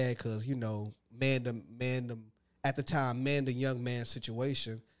 my dad, because, you know, at the time, the young man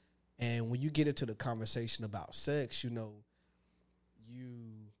situation. And when you get into the conversation about sex, you know,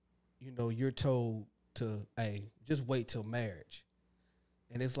 you're told to, hey, just wait till marriage.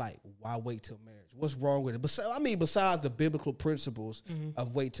 And it's like, why wait till marriage? What's wrong with it? Besides the biblical principles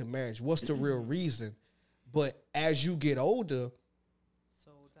of wait till marriage, what's the real reason? But as you get older,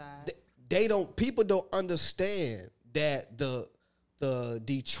 people don't understand that the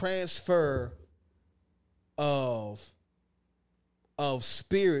transfer of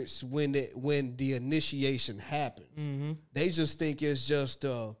spirits when the initiation happens. Mm-hmm. They just think it's just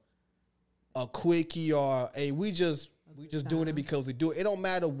a quickie, or hey, we just doing it because we do it. It don't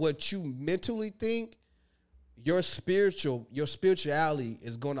matter what you mentally think. Your spirituality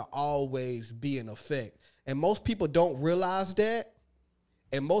is going to always be in effect. And most people don't realize that.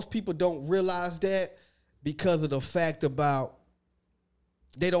 And most people don't realize that because of the fact about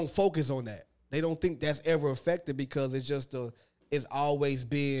they don't focus on that. They don't think that's ever affected because it's just it's always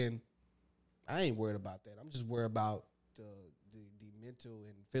been, I ain't worried about that. I'm just worried about the mental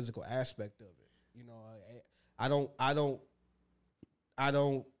and physical aspect of it. You know, I don't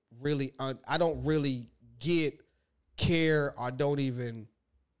really care or don't even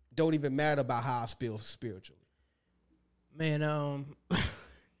matter about how I feel spiritually. Man,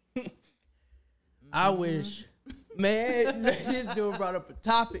 I wish, man, this dude brought up a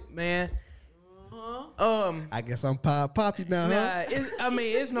topic, man. I guess I'm poppy now. Nah,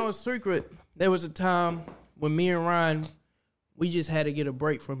 it's no secret. There was a time when me and Ryan, we just had to get a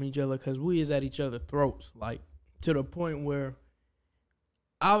break from each other because we is at each other's throats, like to the point where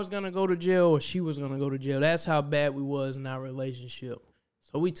I was gonna go to jail or she was gonna go to jail. That's how bad we was in our relationship.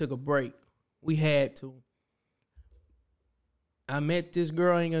 So we took a break. We had to. I met this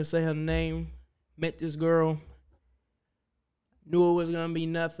girl, I ain't gonna say her name. Met this girl. Knew it was gonna be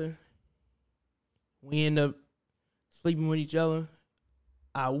nothing. We end up sleeping with each other.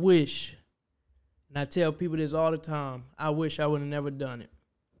 I wish, and I tell people this all the time, I wish I would have never done it.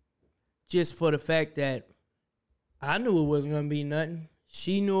 Just for the fact that I knew it wasn't going to be nothing.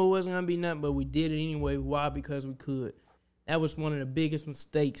 She knew it wasn't going to be nothing, but we did it anyway. Why? Because we could. That was one of the biggest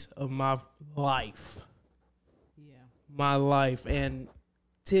mistakes of my life. Yeah. My life. And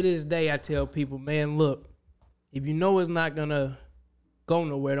to this day, I tell people, man, look, if you know it's not going to go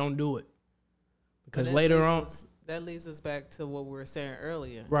nowhere, don't do it. Because later on, that leads us back to what we were saying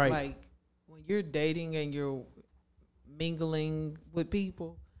earlier. Right. Like when you're dating and you're mingling with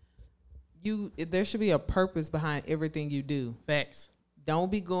people, there should be a purpose behind everything you do. Facts.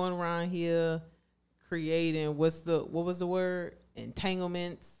 Don't be going around here creating what was the word?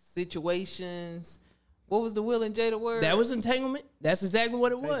 Entanglements, situations. What was the Will and Jada word? That was entanglement. That's exactly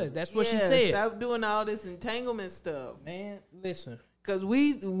what it was. That's what she said. Stop doing all this entanglement stuff. Man, listen. Because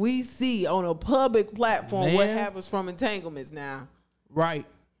we see on a public platform what happens from entanglements now. Right.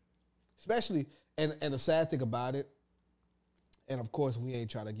 Especially, and the sad thing about it, and of course we ain't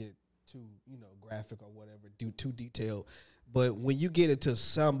trying to get too, graphic or whatever, too detailed, but when you get into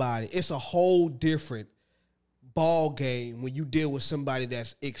somebody, it's a whole different ball game when you deal with somebody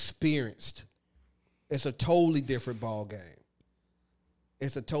that's experienced. It's a totally different ball game.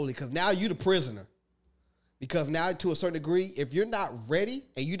 Because now you're the prisoner. Because now, to a certain degree, if you're not ready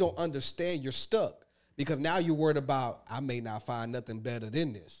and you don't understand, you're stuck. Because now you're worried about, I may not find nothing better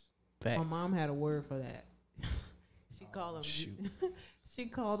than this. My Facts. mom had a word for that. She called them. She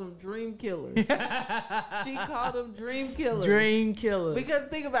called them dream killers. She called them dream killers. Dream killer. Because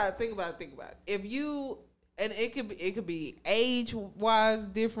think about it. If you, and it could be age wise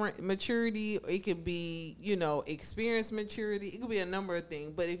different maturity. It could be, experience maturity. It could be a number of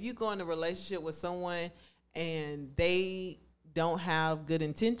things. But if you go in a relationship with someone and they don't have good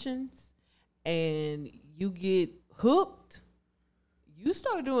intentions and you get hooked, you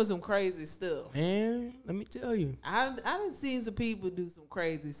start doing some crazy stuff. Man, let me tell you. I done seen some people do some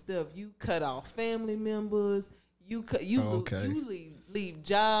crazy stuff. You cut off family members. You leave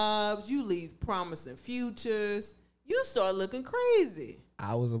jobs. You leave promising futures. You start looking crazy.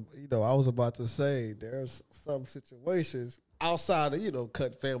 I was about to say there's some situations outside of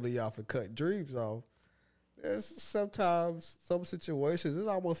cut family off and cut dreams off. There's sometimes some situations it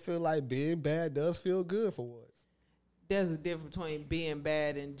almost feel like being bad does feel good for once. There's a difference between being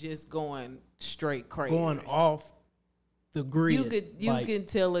bad and just going straight crazy. Going off the grid. You can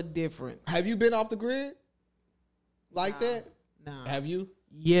tell a difference. Have you been off the grid like that? No. Have you?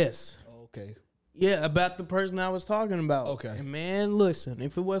 Yes. Okay. Yeah, about the person I was talking about. Okay. And man, listen,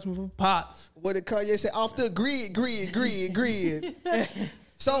 if it wasn't for Pops. What did Kanye say? Off the grid.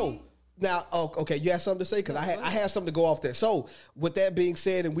 So now, okay, you have something to say because I had something to go off that. So with that being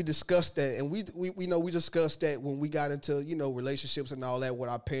said, and we discussed that, and we discussed that when we got into relationships and all that, what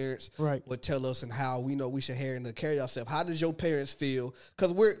our parents would tell us and how we should carry ourselves. How does your parents feel?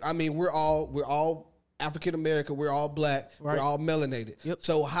 Because we're all African American, we're all black, we're all melanated. Yep.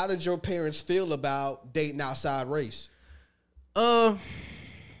 So how did your parents feel about dating outside race? We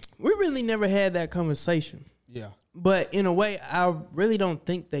really never had that conversation. Yeah. But in a way, I really don't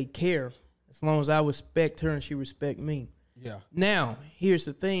think they care as long as I respect her and she respect me. Yeah. Now, here's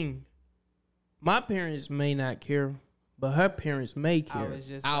the thing. My parents may not care, but her parents may care.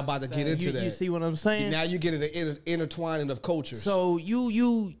 I was about to get into that. You see what I'm saying? Now you get an intertwining of cultures. So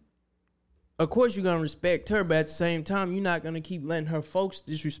you of course you're going to respect her, but at the same time, you're not going to keep letting her folks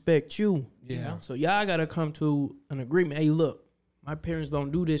disrespect you. Yeah. You know? So y'all got to come to an agreement. Hey, look, my parents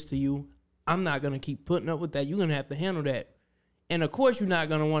don't do this to you. I'm not going to keep putting up with that. You're going to have to handle that. And, of course, you're not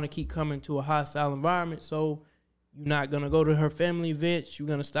going to want to keep coming to a hostile environment. So you're not going to go to her family events. You're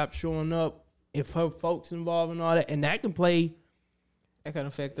going to stop showing up if her folks involved and all that. And that can play. That can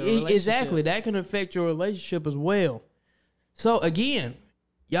affect the relationship. Exactly. That can affect your relationship as well. So, again,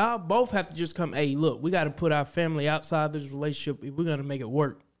 y'all both have to just come, hey, look, we got to put our family outside this relationship if we're going to make it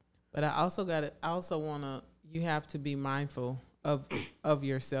work. But I also want to, you have to be mindful of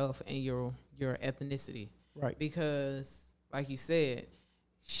yourself and your ethnicity. Right. Because, like you said,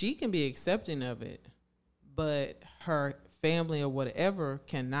 she can be accepting of it, but her family or whatever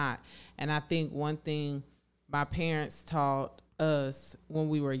cannot. And I think one thing my parents taught us when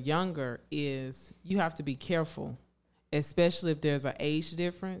we were younger is you have to be careful, especially if there's an age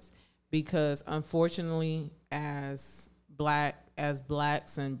difference, because unfortunately as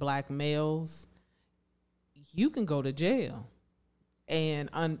blacks and black males, you can go to jail. And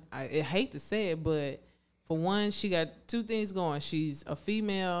I hate to say it, but for one, she got two things going. She's a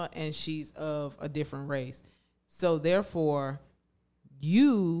female and she's of a different race. So therefore,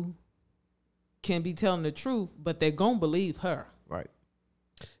 you can be telling the truth, but they're going to believe her. Right.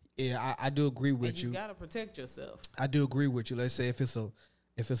 Yeah, I do agree with and you got to protect yourself. I do agree with you. Let's say if it's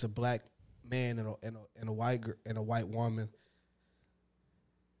a black man and a white woman,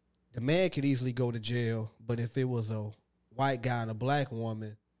 the man could easily go to jail. But if it was a white guy and a black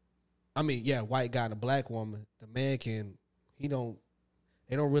woman, white guy and a black woman, the man they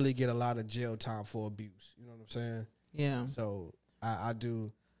don't really get a lot of jail time for abuse. You know what I'm saying? Yeah. So I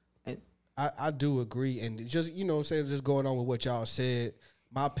do agree. And just, what I'm saying, just going on with what y'all said,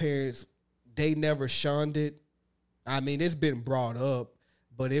 my parents, they never shunned it. I mean, it's been brought up,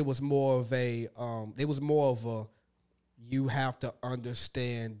 but it was more of a, you have to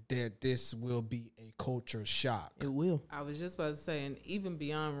understand that this will be a culture shock. It will. I was just about to say, and even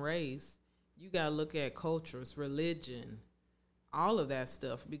beyond race, you got to look at cultures, religion, all of that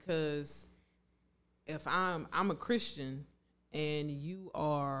stuff. Because if I'm a Christian and you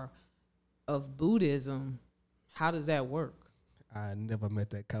are of Buddhism, how does that work? I never met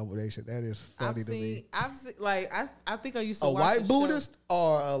that combination. That is funny to me. I've seen, I think I used to a watch white Buddhist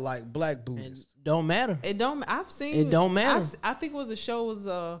or a black Buddhist. It don't matter. It don't. I've seen. It don't matter. I think it was a show.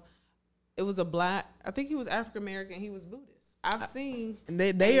 It was a black. I think he was African American. He was Buddhist. I've seen. And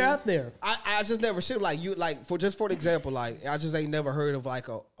they are out there. I just never seen for example, I just ain't never heard of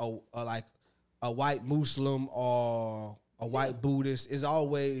a white Muslim or a white Buddhist. It's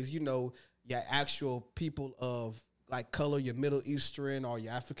always, y'all your actual people of like color, your Middle Eastern or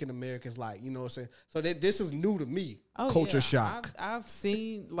your African Americans, like, you know what I'm saying? So this is new to me. Culture shock. I've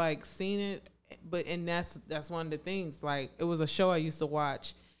seen it, but that's one of the things. Like, it was a show I used to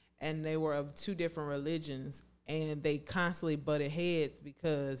watch, and they were of two different religions, and they constantly butted heads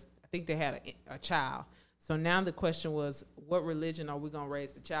because I think they had a child. So now the question was, what religion are we gonna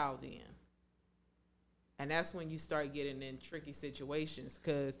raise the child in? And that's when you start getting in tricky situations,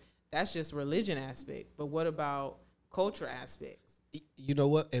 because that's just religion aspect. But what about culture aspects? You know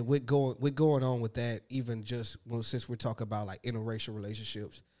what? And we're going on with that, even just since we're talking about like interracial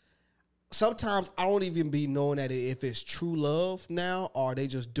relationships. Sometimes I don't even be knowing that if it's true love now, or they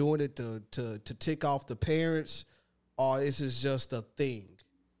just doing it to tick off the parents, or this is just a thing.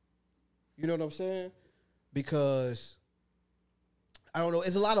 You know what I'm saying? Because I don't know.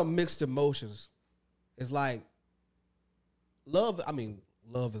 It's a lot of mixed emotions. It's like love. I mean,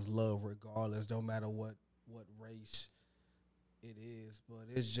 love is love regardless, no matter what race it is. But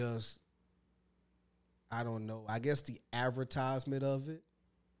it's just, I don't know. I guess the advertisement of it,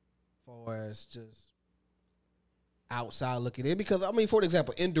 far as just outside looking in. Because, I mean, for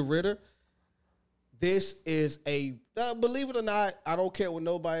example, in the Ritter, this is a, believe it or not, I don't care what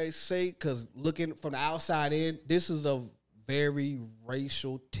nobody say, because looking from the outside in, this is a very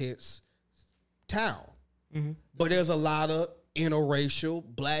racial tense town. Mm-hmm. But there's a lot of interracial,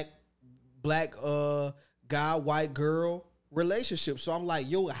 black guy, white girl relationships. So I'm like,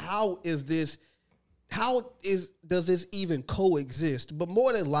 yo, does this even coexist? But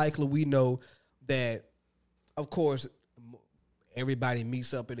more than likely, we know that, of course, everybody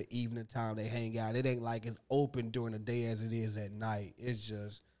meets up in the evening time, they hang out. It ain't like it's open during the day as it is at night. It's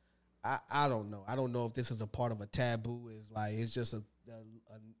just, I don't know. I don't know if this is a part of a taboo. It's just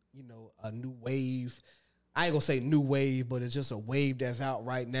a new wave. I ain't gonna say new wave, but it's just a wave that's out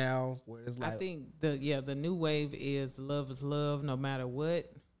right now. Where it's like, I think the new wave is love, no matter what.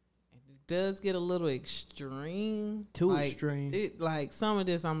 It does get a little extreme, extreme. Like some of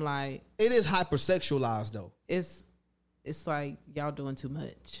this, I'm like, it is hypersexualized though. It's like y'all doing too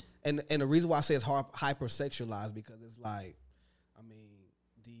much. And the reason why I say it's hypersexualized, because it's like, I mean,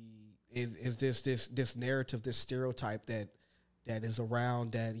 is this narrative, this stereotype that is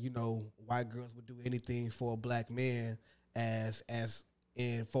around, that, you know, white girls would do anything for a black man, as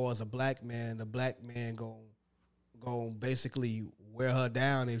far as a black man, the black man gon' basically wear her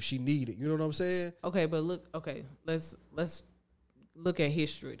down if she need it. You know what I'm saying? Okay, but let's look at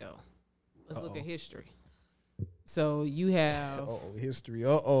history though. Let's look at history. So you have history.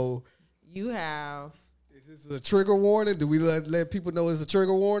 You have. Is this a trigger warning? Do we let people know it's a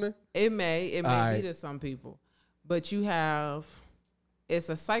trigger warning? It may be to some people. But you have, it's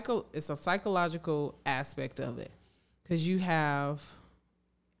a psychological aspect of it, because you have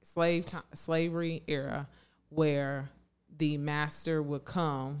slavery era where the master would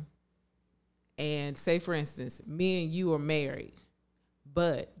come and say, for instance, me and you are married,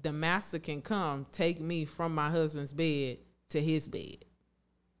 but the master can come take me from my husband's bed to his bed,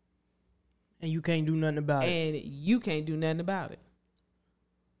 and you can't do nothing about it.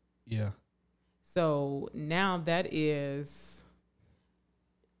 Yeah. So now that is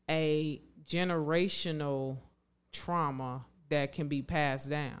a generational trauma that can be passed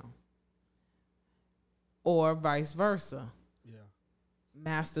down, or vice versa. Yeah.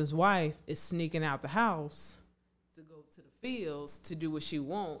 Master's wife is sneaking out the house to go to the fields to do what she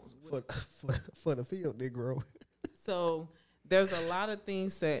wants for the field, Negro. So there's a lot of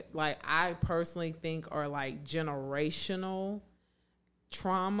things that, like, I personally think are like generational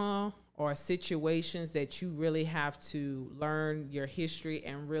trauma, or situations that you really have to learn your history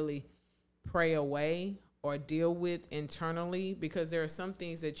and really pray away or deal with internally, because there are some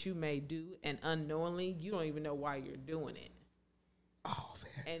things that you may do and unknowingly you don't even know why you're doing it. Oh,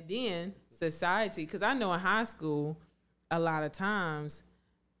 man. And then society, because I know in high school, a lot of times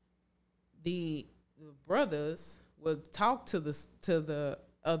the brothers would talk to the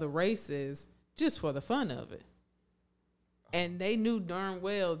other races just for the fun of it. And they knew darn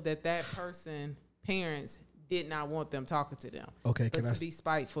well that person, parents, did not want them talking to them. Okay, but to be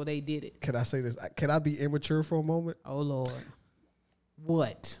spiteful, they did it. Can I say this? Can I be immature for a moment? Oh, Lord.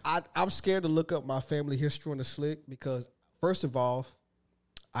 What? I'm scared to look up my family history on the slick, because, first of all,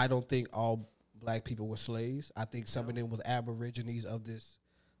 I don't think all black people were slaves. I think some of them was aborigines of this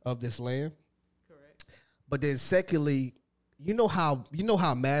land. Correct. But then secondly, you know how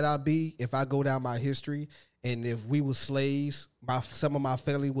mad I'd be if I go down my history, and if we were slaves, some of my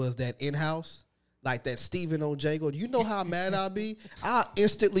family was that in-house, like that Stephen O. Jago. You know how mad I'd be? I'll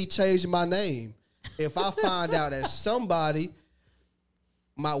instantly change my name if I find out that somebody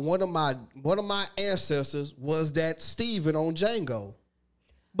one of my ancestors was that Steven on Django.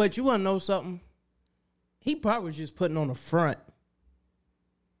 But you want to know something? He probably was just putting on the front.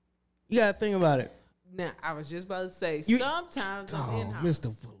 You got to think about it. Now, I was just about to say, sometimes I'm in-house.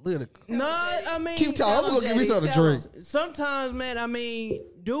 Mr. Political. No, I mean... Keep talking. I'm going to give me something to drink. Sometimes, man, I mean,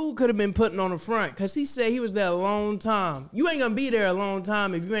 dude could have been putting on the front because he said he was there a long time. You ain't going to be there a long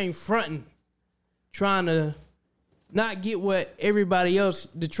time if you ain't fronting, trying to not get what everybody else,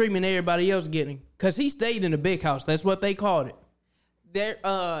 the treatment everybody else getting. Because he stayed in the big house. That's what they called it. There,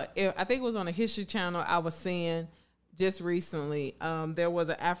 I think it was on the History Channel. I was seeing just recently, there was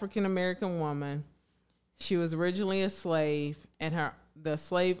an African American woman. She was originally a slave, and the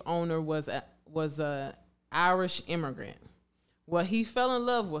slave owner was a Irish immigrant. Well, he fell in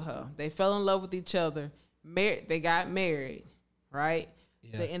love with her. They fell in love with each other. They got married, right?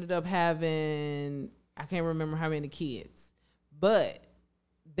 Yeah. They ended up having, I can't remember how many kids, but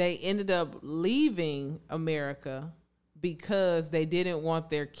they ended up leaving America because they didn't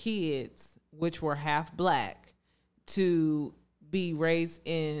want their kids, which were half black, to be raised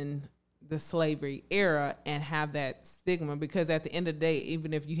in the slavery era and have that stigma, because at the end of the day,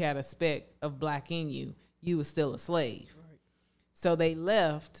 even if you had a speck of black in you, you were still a slave. Right. So they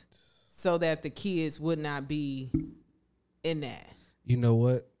left so that the kids would not be in that. You know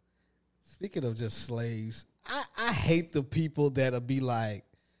what? Speaking of just slaves, I hate the people that'll be like,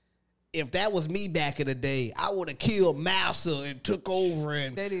 if that was me back in the day, I would have killed Massa and took over,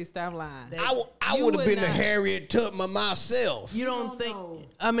 and they didn't stop lying. I would have been the Harriet Tubman myself. You don't think? Know.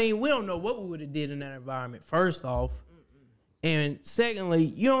 I mean, we don't know what we would have did in that environment. First off, and secondly,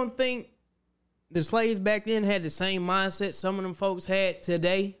 you don't think the slaves back then had the same mindset some of them folks had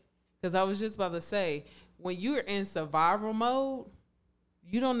today? Because I was just about to say, when you're in survival mode,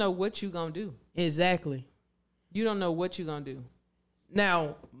 you don't know what you're gonna do. Exactly. You don't know what you're gonna do.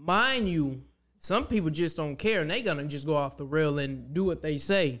 Now, mind you, some people just don't care, and they gonna just go off the rail and do what they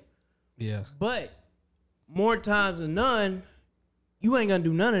say. Yeah. But more times than none, you ain't gonna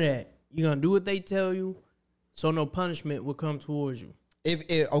do none of that. You're gonna do what they tell you, so no punishment will come towards you.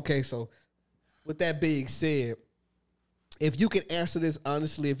 Okay, so with that being said, if you can answer this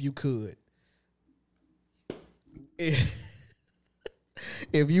honestly, if you could, if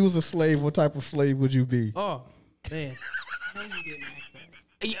you was a slave, what type of slave would you be? Oh, man. No, you didn't ask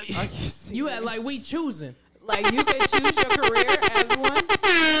that. You act like we choosing. Like you can choose your career as one.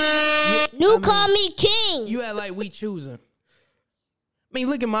 Call me king. You act like we choosing. I mean,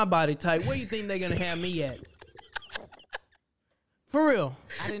 look at my body type. Where you think they're gonna have me at? For real.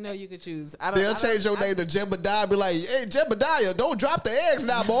 I didn't know you could choose. They'll change your name to Jebediah. Be like, hey, Jebediah, don't drop the eggs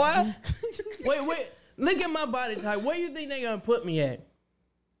now, boy. Wait. Look at my body type. Where you think they're gonna put me at?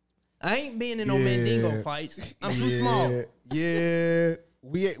 I ain't being in no Mandingo fights. I'm too small. Yeah.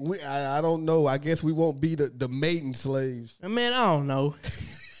 I don't know. I guess we won't be the maiden slaves. Man, I don't know.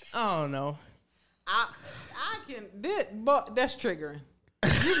 I can. But that's triggering.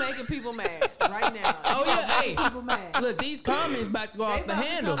 You making people mad right now. Oh yeah, hey. People mad. Look, these comments about to go off the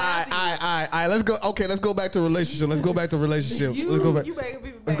handle. All right. Let's go. Okay, let's go back to relationships. Let's go back to relationships. You making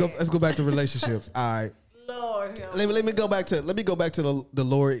people mad. Let's go back to relationships. All right. Lord help. Let me go back to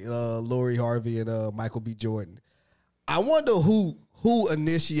the Lori Harvey and Michael B. Jordan. I wonder who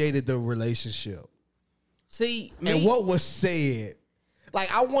initiated the relationship. See, and what was said.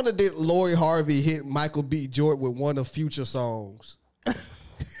 Like, I wonder, did Lori Harvey hit Michael B. Jordan with one of Future songs?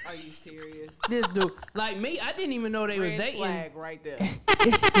 Are you serious? This dude, like me, I didn't even know they was dating. Flag right there.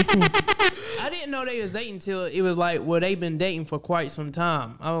 I didn't know they was dating till it was like, well, they've been dating for quite some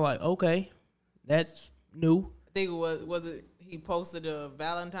time. I was like, okay, that's new. I think it was it he posted a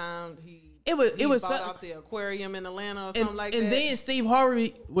Valentine. He bought out the aquarium in Atlanta or something like that. And then Steve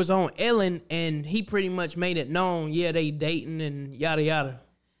Harvey was on Ellen, and he pretty much made it known, yeah, they dating and yada yada.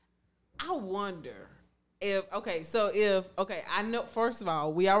 I wonder I know, first of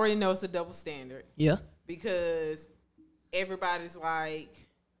all, we already know it's a double standard. Yeah. Because everybody's like,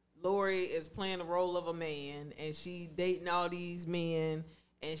 Lori is playing the role of a man, and she's dating all these men,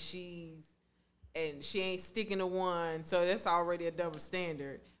 and she ain't sticking to one, so that's already a double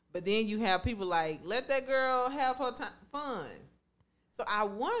standard. But then you have people like, let that girl have her fun. So I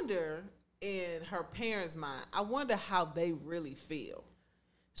wonder, in her parents' mind, I wonder how they really feel.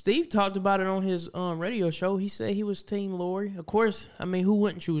 Steve talked about it on his radio show. He said he was Team Lori. Of course, I mean, who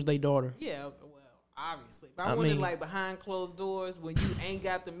wouldn't choose their daughter? Yeah, well, obviously. But I wonder, like, behind closed doors, when you ain't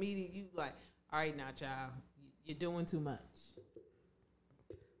got the media, you like, all right, now, child, you're doing too much.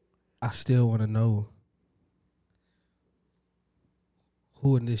 I still want to know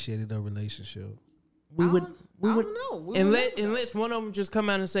who initiated the relationship. We I don't know. Unless one of them just come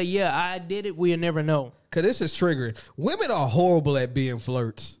out and say, "Yeah, I did it," we'll never know. Cause this is triggering. Women are horrible at being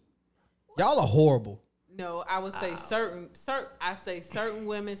flirts. Y'all are horrible. No, I would say certain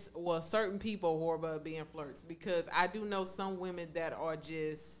women, well, certain people are horrible at being flirts, because I do know some women that are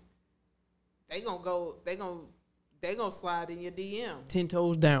just they gonna slide in your DM 10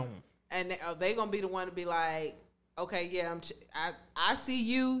 toes down, and they gonna be the one to be like, okay, yeah, I see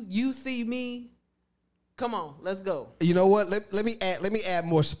you, you see me. Come on, let's go. You know what? Let me add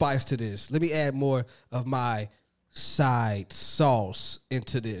more spice to this. Let me add more of my side sauce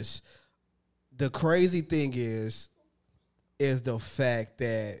into this. The crazy thing is the fact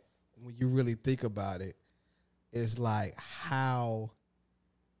that when you really think about it, it's like how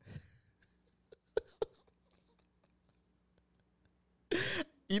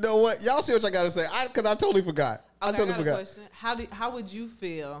you know what? Y'all see what I gotta say? Because I totally forgot. Okay, I totally forgot. A question. How would you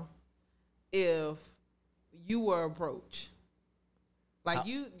feel if you were approached? Like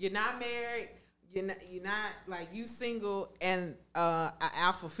you're not married, you're not like you single, and an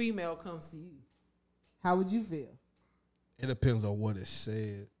alpha female comes to you. How would you feel? It depends on what is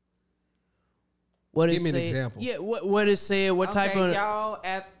said. Give me an example. Yeah, what is said? What type of y'all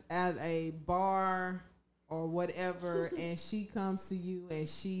at a bar or whatever, and she comes to you and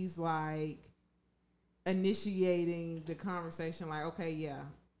she's like initiating the conversation, like, okay, yeah,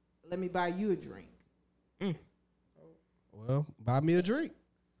 let me buy you a drink. Well, buy me a drink.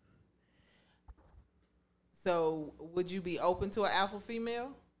 So, would you be open to an alpha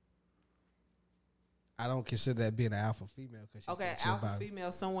female? I don't consider that being an alpha female. Okay, alpha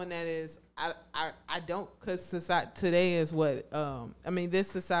female, someone that is, I don't, because society today is what,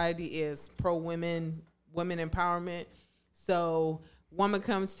 this society is pro women empowerment. So, woman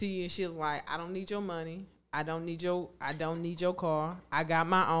comes to you and she's like, I don't need your money. I don't need your car. I got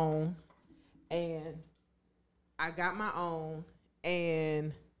my own. And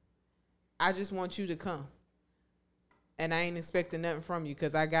I just want you to come. And I ain't expecting nothing from you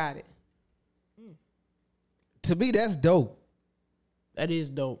because I got it. To me, that's dope. That is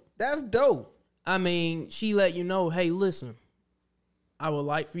dope. That's dope. I mean, she let you know, hey, listen, I would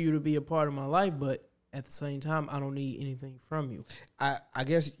like for you to be a part of my life, but at the same time, I don't need anything from you. I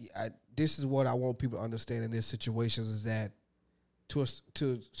guess this is what I want people to understand in this situation is that to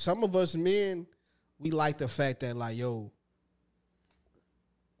some of us men, we like the fact that, like, yo,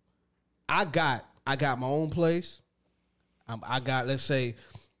 I got my own place. Let's say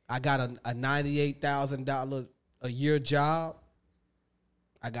I got a $98,000 a year job.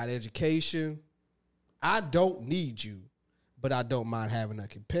 I got education. I don't need you, but I don't mind having a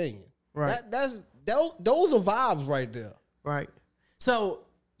companion. Right. Those are vibes right there. Right. So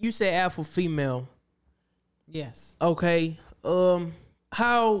you say alpha female. Yes. Okay.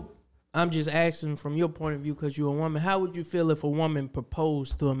 How? I'm just asking from your point of view because you're a woman. How would you feel if a woman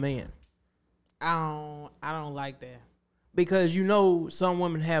proposed to a man? I don't like that. Because you know some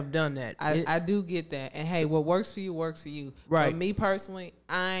women have done that. I do get that. And hey, what works for you works for you. Right. But me personally,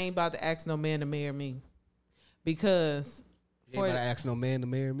 I ain't about to ask no man to marry me. Because you ain't about to ask no man to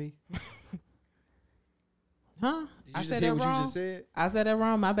marry me? Huh? Did you just hear what you just said? I said that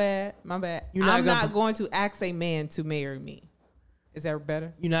wrong. My bad. I'm not going to ask a man to marry me. Is that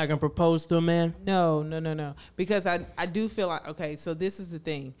better? You're not going to propose to a man? No. Because I do feel like, okay, so this is the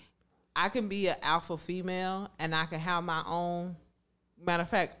thing. I can be an alpha female and I can have my own. Matter of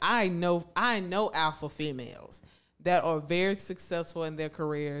fact, I know alpha females that are very successful in their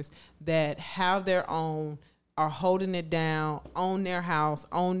careers, that have their own, are holding it down, own their house,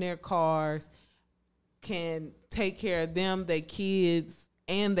 own their cars, can take care of them, their kids,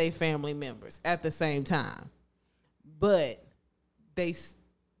 and their family members at the same time. But they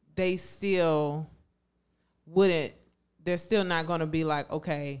still wouldn't, they're still not going to be like,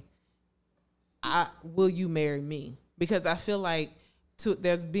 okay, will you marry me? Because I feel like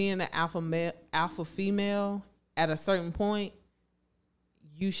there's being an alpha female at a certain point,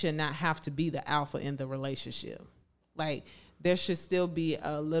 you should not have to be the alpha in the relationship. Like, there should still be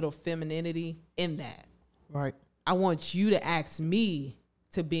a little femininity in that. Right. I want you to ask me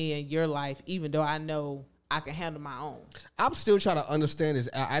to be in your life, even though I know I can handle my own. I'm still trying to understand this.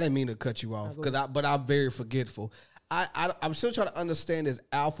 I didn't mean to cut you off, but I'm very forgetful. I'm still trying to understand this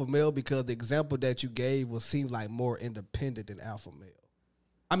alpha male because the example that you gave will seem like more independent than alpha male.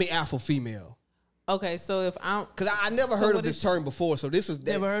 I mean, alpha female. Okay, so if I'm... Because I never heard of this term before, so this is...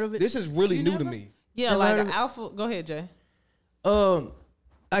 Never heard of it? This is really new to me. Yeah, like an alpha... Go ahead, Jay.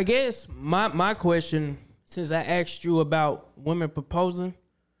 I guess my question, since I asked you about women proposing,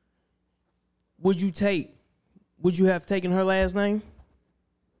 would you have taken her last name?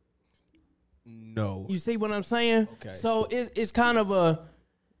 no. You see what I'm saying? Okay. So it's kind of a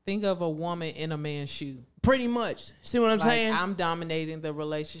Think of a woman in a man's shoe. pretty much. See what I'm Like, saying? I'm dominating the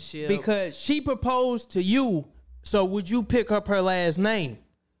relationship. Because she proposed to you, so would you pick up her last name?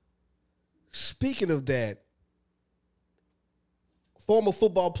 Speaking of that, former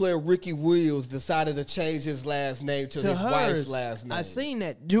football player Ricky Williams decided to change his last name to his hers. wife's last name. I seen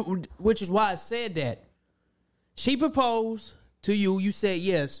that, dude, which is why I said that. She proposed to you. You said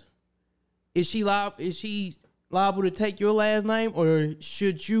yes. Is she liable to take your last name, or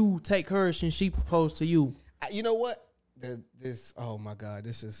should you take hers since she proposed to you? You know what? This. Oh my God.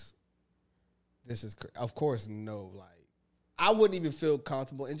 This is. Of course, no. Like, I wouldn't even feel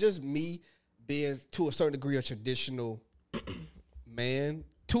comfortable, and just me being to a certain degree a traditional man,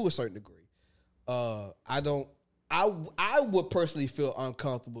 to a certain degree. I don't. I would personally feel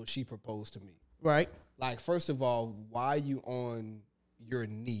uncomfortable if she proposed to me. Right. Like, first of all, why are you on your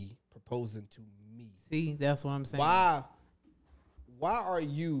knee proposing to me? See, that's what I'm saying. Why are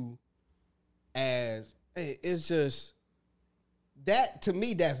you it's just that to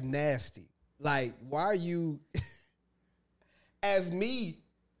me that's nasty. Like, why are you as me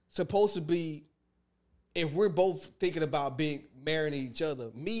supposed to be, if we're both thinking about being marrying each other,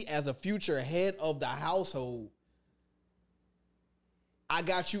 me as a future head of the household, I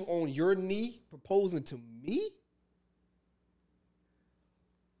got you on your knee proposing to me?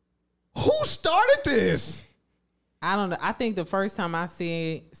 Who started this? I don't know. I think the first time I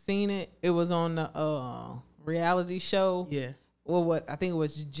seen it, it was on the reality show. Yeah. Well, what I think it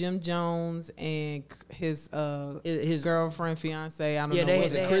was Jim Jones and his girlfriend, fiance. I don't know. They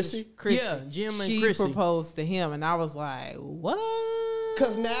was it Chrissy? Chrissy? Yeah, Jim and she Chrissy. proposed to him, and I was like, "What?"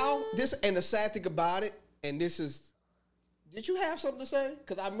 Because now this, and the sad thing about it, and this is, did you have something to say?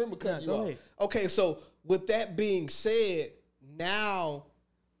 Because I remember cutting you go off. ahead. Okay, so with that being said, now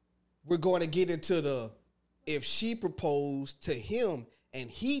we're going to get into the, if she proposed to him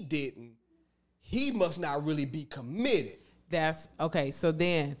and he didn't, he must not really be committed. That's okay. So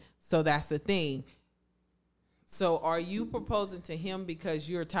that's the thing. So are you proposing to him because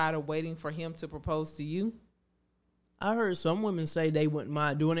you're tired of waiting for him to propose to you? I heard some women say they wouldn't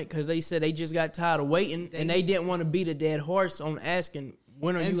mind doing it because they said they just got tired of waiting and they didn't want to beat a dead horse on asking,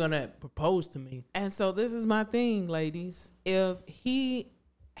 when are you going to propose to me? And so this is my thing, ladies. If he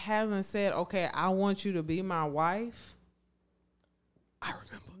hasn't said, okay, I want you to be my wife, I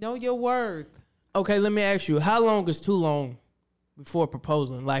remember. know your worth. Okay, let me ask you, how long is too long before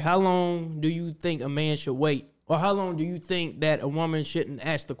proposing? Like, how long do you think a man should wait? Or how long do you think that a woman shouldn't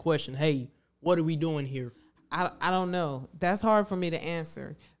ask the question, hey, what are we doing here? I don't know. That's hard for me to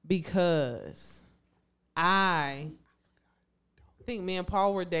answer because I think me and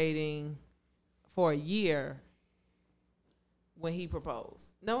Paul were dating for a year when he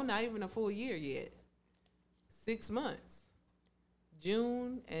proposed. No, not even a full year yet. 6 months.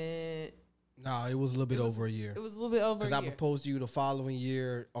 June and... No, it was a little bit over a year. It was a little bit over a year. Because I proposed to you the following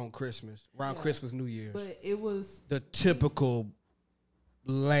year on Christmas, around Christmas, New Year's. But it was... The typical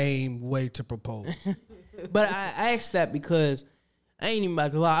lame way to propose. But I asked that because I ain't even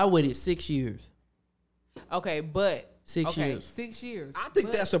about to lie. I waited 6 years. Okay, but... 6 years. 6 years. I think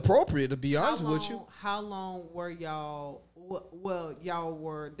But that's appropriate, to be honest with you. How long were y'all... Well, y'all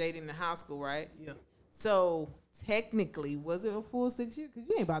were dating in high school, right? Yeah. So, technically, was it a full 6 years? Because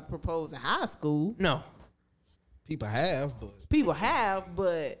you ain't about to propose in high school. No. People have, but People have,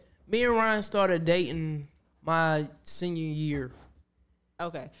 but... Me and Ryan started dating my senior year.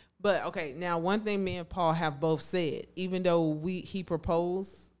 Okay. But, okay, now, one thing me and Paul have both said, even though he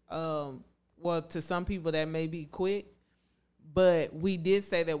proposed, well, to some people that may be quick, but we did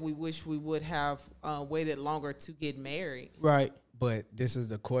say that we wish we would have waited longer to get married. Right. But this is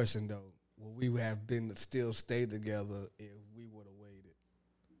the question, though. Would we have been still stay together if we would have waited?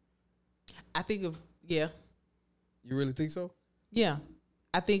 I think yeah. You really think so? Yeah.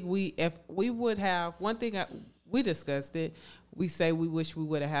 I think if we would have, one thing we discussed it, we say we wish we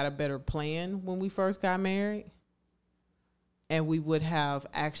would have had a better plan when we first got married. And we would have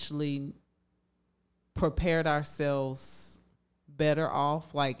actually prepared ourselves better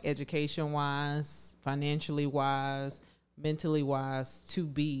off, like education wise, financially wise, mentally wise, to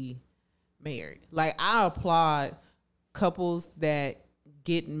be married. Like, I applaud couples that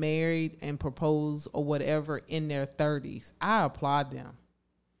get married and propose or whatever in their 30s. I applaud them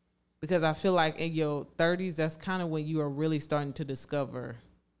because I feel like in your 30s, that's kind of when you are really starting to discover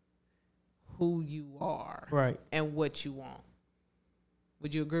who you are, Right. and what you want.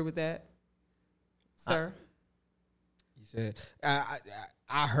 Would you agree with that, sir? You said,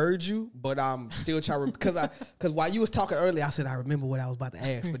 I heard you, but I'm still trying to because while you was talking earlier, I said I remember what I was about to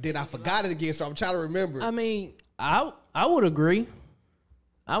ask, but then I forgot it again, so I'm trying to remember. I mean, I would agree.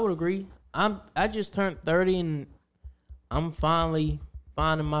 I just turned 30 and I'm finally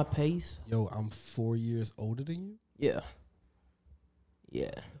finding my pace. Yo, I'm 4 years older than you.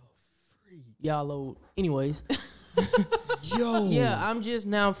 Yeah. Y'all old. Anyways. Yo. Yeah, I'm just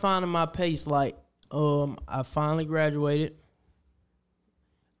now finding my pace. Like, I finally graduated.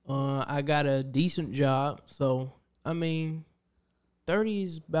 I got a decent job, so I mean, 30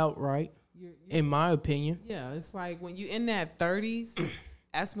 is about right, in my opinion. Yeah, it's like when you in that 30s,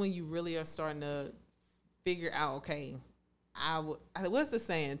 that's when you really are starting to figure out. Okay, what's the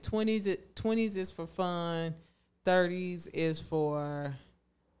saying? 20s is for fun, 30s is for.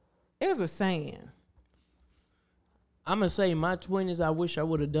 There's a saying. I'm gonna say my 20s. I wish I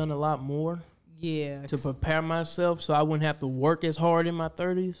would have done a lot more. Yeah. To prepare myself so I wouldn't have to work as hard in my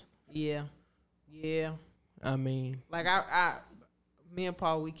 30s. Yeah. I mean, like me and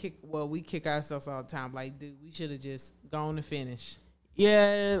Paul, we kick ourselves all the time. Like, dude, we should have just gone to finish.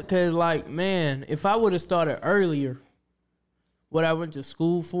 Yeah, because like, man, if I would have started earlier, what I went to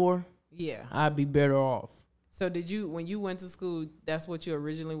school for, yeah, I'd be better off. So when you went to school, that's what you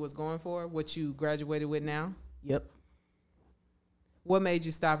originally was going for? What you graduated with now? Yep. What made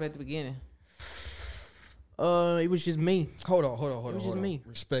you stop at the beginning? It was just me. Hold on. It was just me.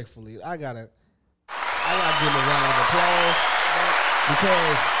 Respectfully, I gotta give him a round of applause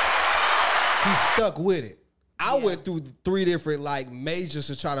because he stuck with it. I went through 3 different like majors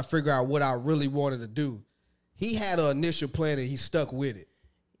to try to figure out what I really wanted to do. He had an initial plan and he stuck with it.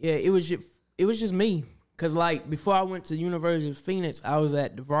 Yeah, it was just me. Cause like before I went to University of Phoenix, I was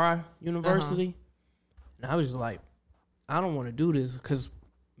at DeVry University, and I was just like, I don't want to do this because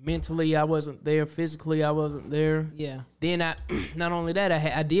mentally I wasn't there, physically I wasn't there. Yeah. Then not only that,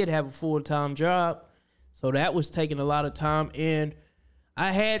 I did have a full-time job, so that was taking a lot of time, and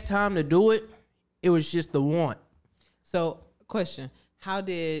I had time to do it. It was just the want. So, question: how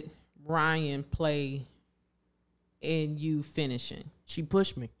did Ryan play in you finishing? She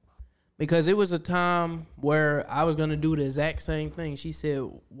pushed me. Because it was a time where I was going to do the exact same thing. She said,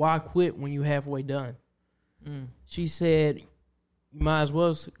 why quit when you halfway done? She said, you might as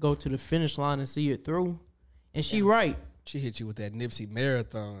well go to the finish line and see it through. And she right. She hit you with that Nipsey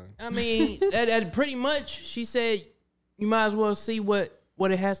marathon. I mean, that pretty much, she said, you might as well see what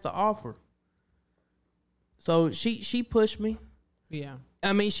it has to offer. So she pushed me. Yeah.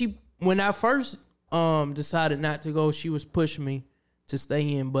 I mean, when I first decided not to go, she was pushing me to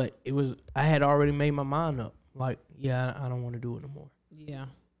stay in, but I had already made my mind up. Like, yeah, I don't want to do it no more. Yeah.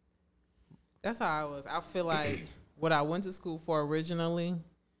 That's how I was. I feel like what I went to school for originally,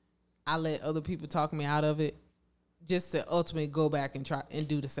 I let other people talk me out of it just to ultimately go back and try and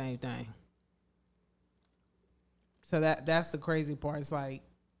do the same thing. So that's the crazy part. It's like,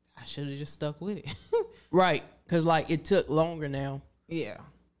 I should have just stuck with it. Right. Because, like, it took longer now. Yeah.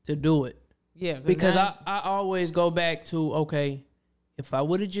 To do it. Yeah. Because I always go back to, okay, if I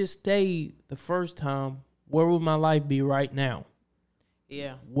would have just stayed the first time, where would my life be right now?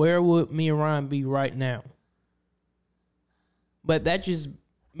 Yeah. Where would me and Ryan be right now? But that just,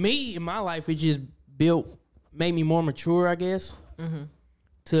 me in my life, it just made me more mature, I guess,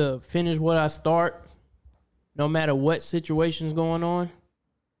 to finish what I start, no matter what situation's going on.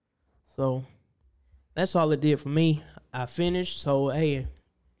 So that's all it did for me. I finished, so hey,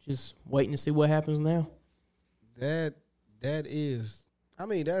 just waiting to see what happens now. That is, I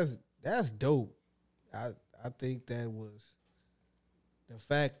mean, that's dope. I think that was the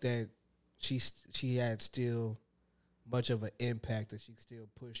fact that she had still much of an impact that she still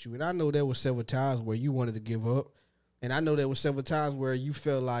pushed you. And I know there were several times where you wanted to give up. And I know there were several times where you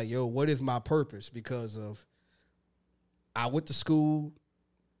felt like, yo, what is my purpose? Because of I went to school,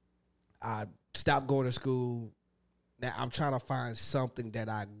 I stopped going to school. Now I'm trying to find something that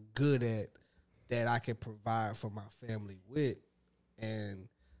I'm good at that I can provide for my family with. And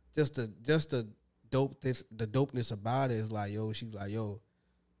just the dopeness about it is like, yo, she's like, yo,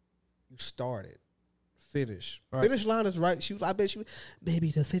 you started. Finish. Right. Finish line is right. I bet you,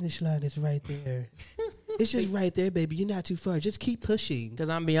 baby, the finish line is right there. It's just right there, baby. You're not too far. Just keep pushing. Because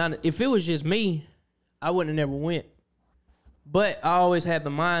I'm be honest, if it was just me, I wouldn't have never went. But I always had the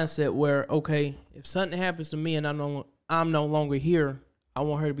mindset where, okay, if something happens to me and I'm no longer here, I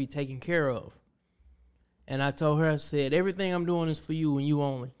want her to be taken care of. And I told her, I said, everything I'm doing is for you and you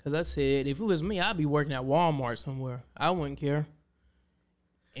only. Because I said, if it was me, I'd be working at Walmart somewhere. I wouldn't care.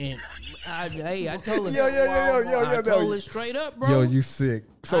 And I told her, Yo, I told yo. her straight up, bro. Yo. I told her straight up, bro. Yo, you sick.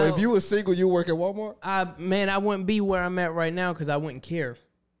 So if you were single, you work at Walmart? I wouldn't be where I'm at right now because I wouldn't care.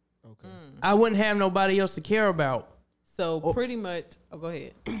 Okay. I wouldn't have nobody else to care about. So pretty much, go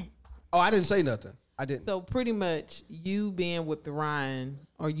ahead. Oh, I didn't say nothing. I didn't. So pretty much, you being with Ryan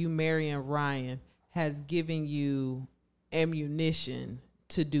or you marrying Ryan has given you ammunition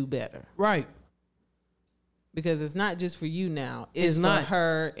to do better. Right. Because it's not just for you now. It's for not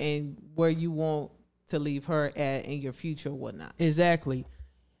her and where you want to leave her at in your future or whatnot. Exactly.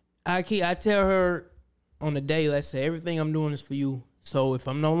 I tell her on the day, let's say, everything I'm doing is for you. So if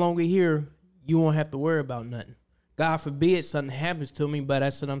I'm no longer here, you won't have to worry about nothing. God forbid something happens to me, but I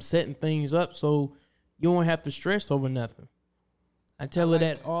said I'm setting things up so you won't have to stress over nothing. I tell her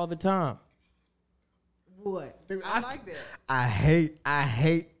that all the time. What? Dude, I like that. I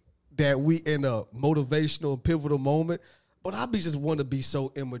hate that we in a motivational, pivotal moment, but I be just want to be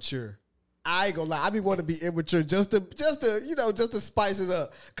so immature. I ain't gonna lie, I be want to be immature just to spice it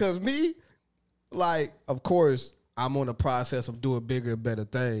up. Cause me, like, of course, I'm on the process of doing bigger and better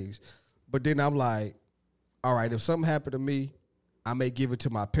things, but then I'm like, all right, if something happened to me, I may give it to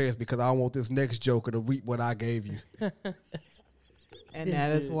my parents because I don't want this next joker to reap what I gave you. And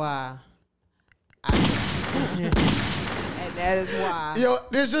that is why. And that is why. Yo,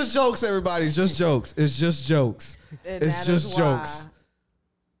 it's just jokes, everybody. It's just jokes. It's just jokes. And It's just jokes.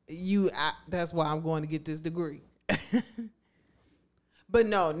 That's why I'm going to get this degree. But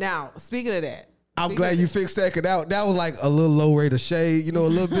no, now, speaking of that. I'm glad you fixed that, cause that was like a little low rate of shade, a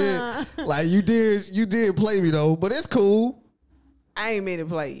little bit. Like you did play me though, but it's cool. I ain't mean to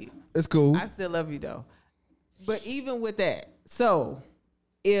play you. It's cool. I still love you though. But even with that, so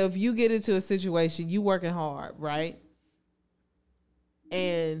if you get into a situation, you working hard, right?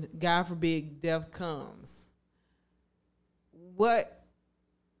 And God forbid death comes. What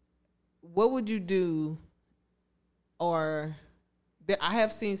would you do? Or I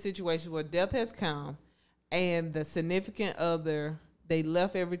have seen situations where death has come and the significant other, they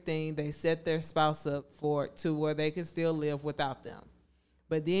left everything, they set their spouse up to where they can still live without them.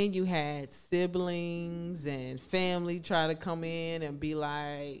 But then you had siblings and family try to come in and be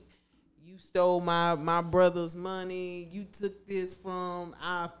like, you stole my brother's money, you took this from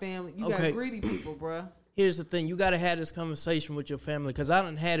our family. You got greedy people, bruh. Here's the thing. You got to have this conversation with your family because I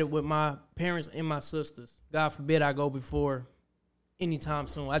done had it with my parents and my sisters. God forbid I go before anytime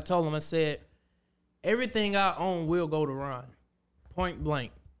soon. I told them, I said, everything I own will go to Ron. Point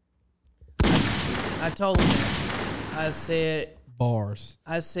blank. I told them that. I said... Bars.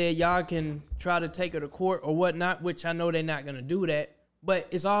 I said, y'all can try to take her to court or whatnot, which I know they're not going to do that. But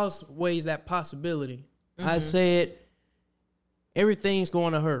it's always that possibility. Mm-hmm. I said, everything's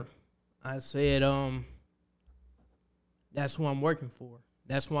going to her. I said, that's who I'm working for.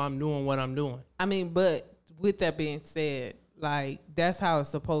 That's why I'm doing what I'm doing. I mean, but with that being said, like, that's how it's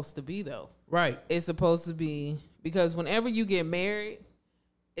supposed to be, though. Right. It's supposed to be, because whenever you get married,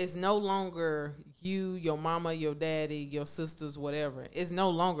 it's no longer you, your mama, your daddy, your sisters, whatever. It's no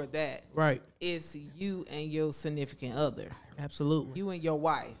longer that. Right. It's you and your significant other. Absolutely. You and your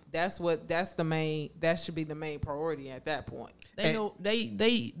wife. That should be the main priority at that point. They know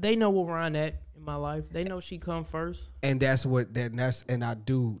they know where Ron at in my life. They know she come first. And and I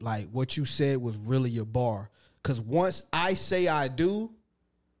do, like, what you said was really your bar. Because once I say I do,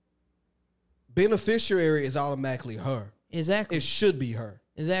 beneficiary is automatically her. Exactly. It should be her.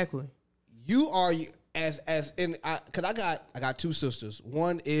 Exactly. You are because I got two sisters.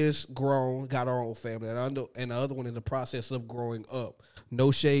 One is grown, got her own family, and the other one in the process of growing up.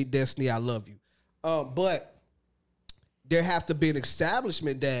 No shade, Destiny, I love you. But there have to be an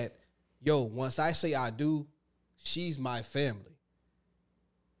establishment that, once I say I do, she's my family.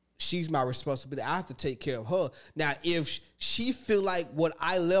 She's my responsibility. I have to take care of her. Now, if she feel like what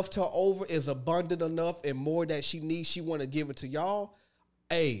I left her over is abundant enough and more that she needs, she want to give it to y'all,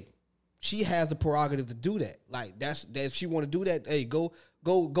 hey, she has the prerogative to do that. Like, that's if she want to do that, hey, go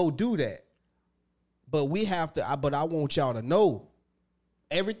do that. But we have to. But I want y'all to know,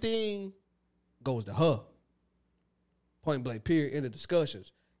 everything goes to her. Point blank. Period. End of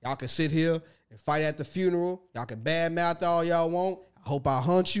discussions. Y'all can sit here and fight at the funeral. Y'all can badmouth all y'all want. I hope I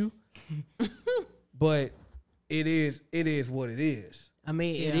hunt you. But it is what it is. I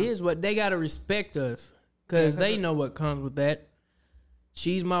mean, It is what they gotta respect us because they know what comes with that.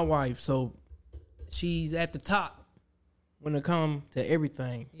 She's my wife, so she's at the top when it comes to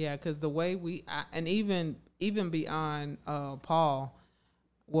everything. Yeah, because the way and even beyond Paul,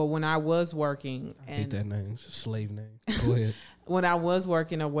 well, when I was working, I hate that name. It's a slave name. Go ahead. when I was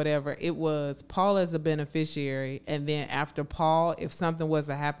working or whatever, it was Paul as a beneficiary, and then after Paul, if something was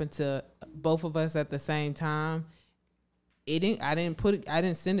to happen to both of us at the same time, I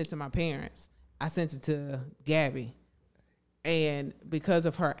didn't send it to my parents. I sent it to Gabby. And because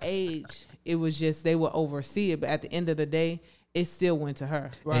of her age, it was just they would oversee it, but at the end of the day, it still went to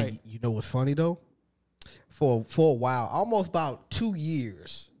her. Right. And you know what's funny though? For a while, almost about 2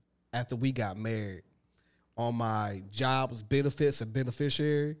 years after we got married, on my job's benefits and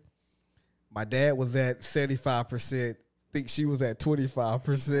beneficiary, my dad was at 75%. Think she was at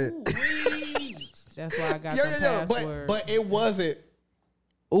 25%. That's why I got the passwords. But it wasn't.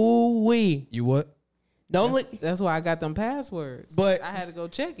 Ooh wee. You what? That's why I got them passwords. But I had to go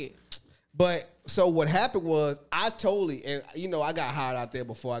check it. But so what happened was I got hired out there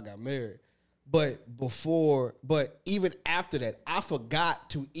before I got married. But even after that, I forgot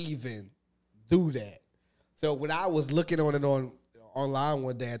to even do that. So when I was looking on it online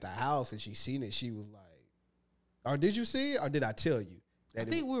one day at the house and she seen it, she was like, "Oh, did you see it? Or did I tell you?" I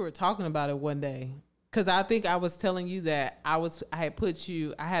think we were talking about it one day. Because I think I was telling you that I had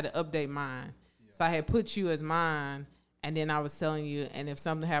to update mine. Yeah. So I had put you as mine, and then I was telling you, and if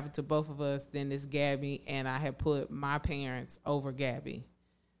something happened to both of us, then it's Gabby, and I had put my parents over Gabby.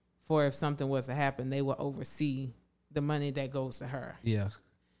 For if something was to happen, they would oversee the money that goes to her. Yeah.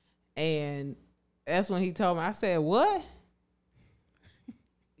 And that's when he told me, I said, what?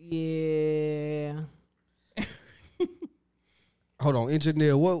 Yeah. Hold on,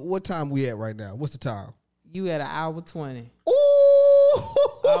 engineer, what time we at right now? What's the time? You at 1:20.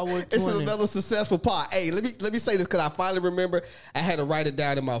 Ooh! This is another successful part. Hey, let me say this because I finally remember I had to write it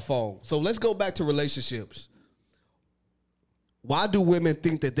down in my phone. So let's go back to relationships. Why do women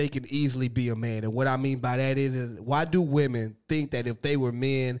think that they can easily be a man? And what I mean by that is why do women think that if they were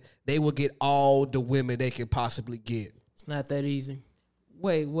men, they would get all the women they could possibly get? It's not that easy.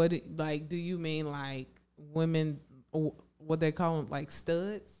 Wait, do you mean like women, what they call them, like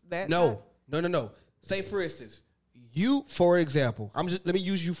studs? No. Say for instance, for example, let me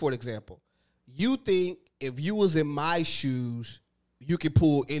use you for an example. You think if you was in my shoes, you could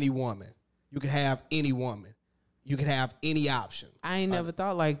pull any woman. You could have any woman. You can have any option. I ain't never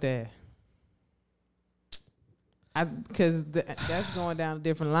thought like that. Because that's going down a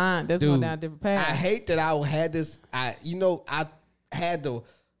different line. That's going down a different path. I hate that I had this. I had to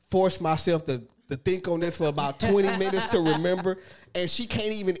force myself to think on this for about 20 minutes to remember, and she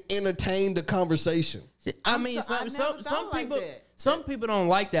can't even entertain the conversation. Some people don't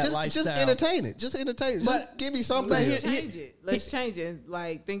like that lifestyle. Just entertain it. Just give me something. Let's change it.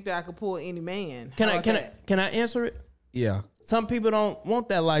 Like, think that I could pull any man. Can I answer it? Yeah. Some people don't want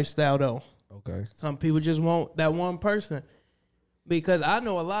that lifestyle though. Okay. Some people just want that one person. Because I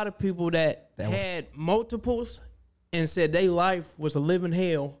know a lot of people that had multiples and said their life was a living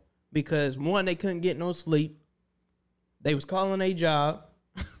hell because one, they couldn't get no sleep. They was calling their job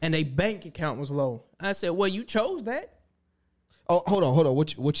and their bank account was low. I said, well, you chose that. Oh, hold on.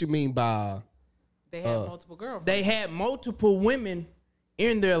 What you mean by? They had multiple girlfriends. They had multiple women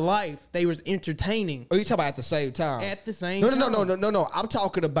in their life. They was entertaining. Oh, you talking about at the same time? At the same time. No. I'm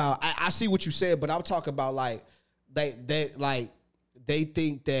talking about. I see what you said, but I'm talking about like they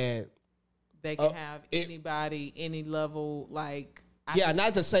think that they can have anybody, any level, like. Not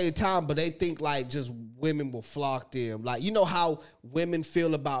at the same time, but they think like just women will flock them. Like, you know how women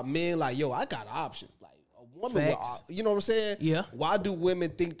feel about men? Like, yo, I got options. Like, a woman will, you know what I'm saying? Yeah. Why do women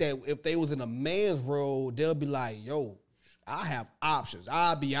think that if they was in a man's role, they'll be like, yo, I have options.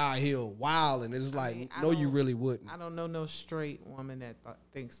 I'll be out here wild. And it's like, no, you really wouldn't. I don't know no straight woman that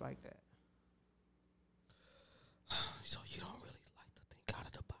thinks like that. So you don't really like to think out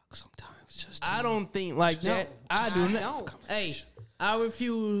of the box sometimes. I don't think like that. I do not. Hey. I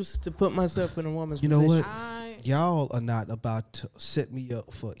refuse to put myself in a woman's position. You know what? Y'all are not about to set me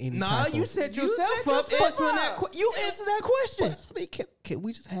up for any type of... you set yourself up. You answer that question. Well, I mean, can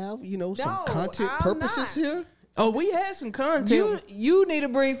we just have, some content purposes here? Oh, we had some content. You need to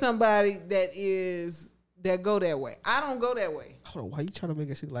bring somebody that go that way. I don't go that way. Hold on. Why are you trying to make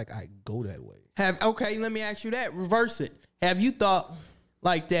it seem like I go that way? Okay, let me ask you that. Reverse it. Have you thought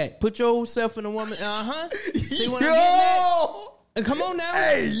like that? Put yourself in a woman. See what I'm getting at? Come on now.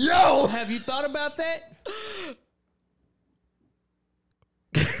 Hey, yo. Have you thought about that?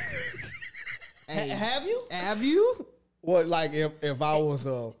 Hey, have you? Have you? What, like if I was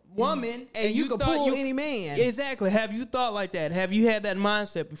a woman and you could pull any man? Exactly. Have you thought like that? Have you had that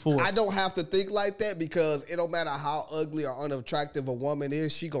mindset before? I don't have to think like that because it don't matter how ugly or unattractive a woman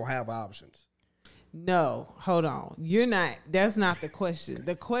is, she gonna have options. No, hold on. You're not. That's not the question.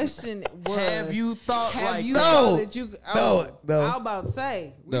 The question was: Have you thought like you that? thought that you? No. I was about to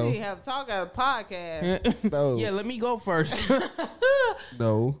say we didn't have to talk on a podcast. No. Yeah, let me go first.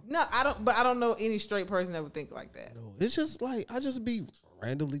 No. No, I don't. But I don't know any straight person that would think like that. No. It's just like I just be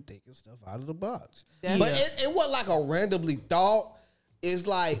randomly thinking stuff out of the box. That's- But it wasn't like a randomly thought. It's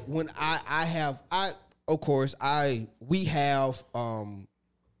like when we have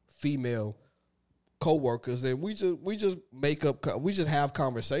female co-workers and we just have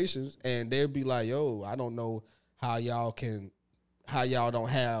conversations and they'll be like, yo, I don't know how y'all don't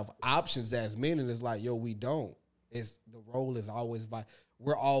have options as men, and it's like, yo, we don't. It's the role is always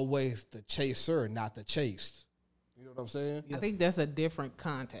we're always the chaser, not the chased. You know what I'm saying? I think that's a different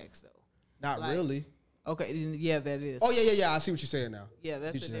context, though. Not really. Okay, yeah, that is. Oh yeah. I see what you're saying now. Yeah,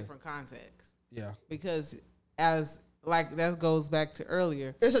 that's See what a you're different context. Yeah. Because that goes back to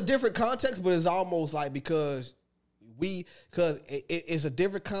earlier. It's a different context, but it's almost like because it's a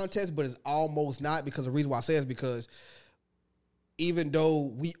different context, but it's almost not, because the reason why I say it is because even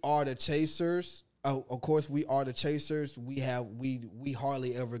though we are the chasers, of course we are the chasers, we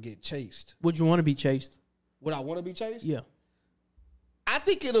hardly ever get chased. Would you want to be chased? Would I want to be chased? Yeah. I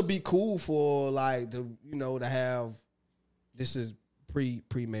think it'll be cool for like to have, this is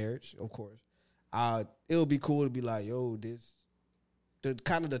pre-marriage, of course. It'll be cool to be like, yo, this the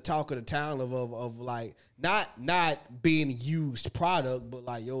kind of the talk of the town of like not being used product, but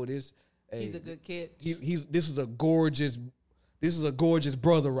like, yo, this He's a good kid. This is a gorgeous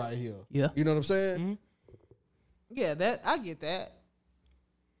brother right here. Yeah. You know what I'm saying? Mm-hmm. Yeah, I get that.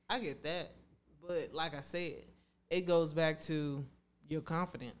 But like I said, it goes back to your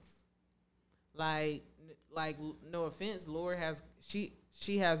confidence. Like no offense, Laura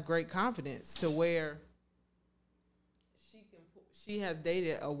she has great confidence to where she has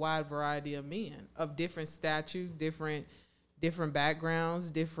dated a wide variety of men of different stature, different backgrounds,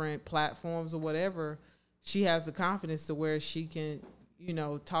 different platforms or whatever. She has the confidence to where she can,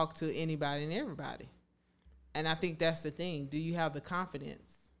 talk to anybody and everybody. And I think that's the thing. Do you have the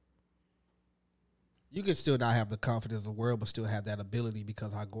confidence? You can still not have the confidence of the world, but still have that ability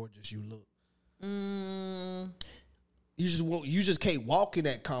because how gorgeous you look. You just can't walk in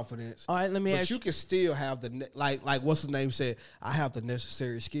that confidence. All right, let me ask you. But you can still have the like what's his name said. I have the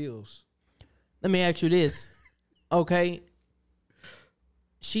necessary skills. Let me ask you this, okay?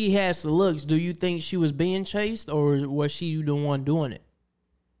 She has the looks. Do you think she was being chased, or was she the one doing it?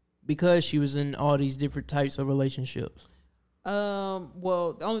 Because she was in all these different types of relationships.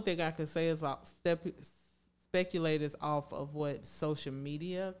 Well, the only thing I can say is speculate is off of what social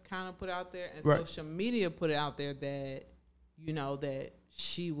media kind of put out there, and social media put it out there that that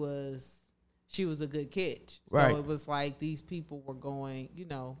she was a good catch. So it was like these people were going,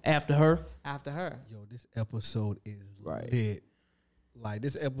 after her. Yo, this episode is lit. Like,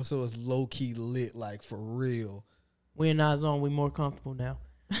 this episode is low key lit, like for real. We in our zone. We more comfortable now.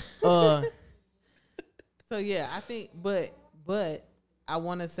 So yeah, I think, but I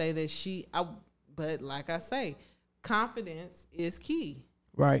want to say that but like I say, confidence is key.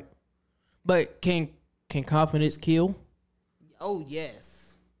 Right. But can confidence kill? Oh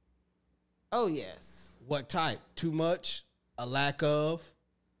yes. What type? Too much? A lack of?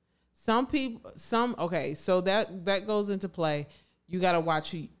 Okay, so that goes into play. You got to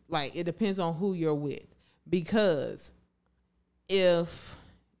watch it depends on who you're with, because if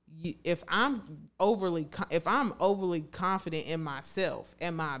I'm overly confident in myself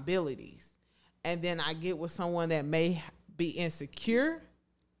and my abilities, and then I get with someone that may be insecure,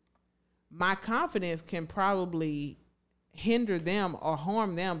 my confidence can probably hinder them or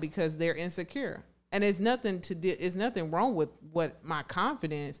harm them because they're insecure. And it's nothing wrong with what my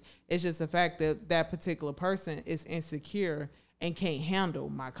confidence. It's just the fact that that particular person is insecure and can't handle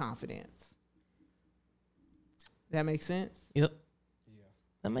my confidence. That makes sense? Yep. Yeah.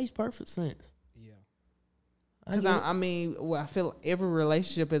 That makes perfect sense. Yeah. Because I feel like every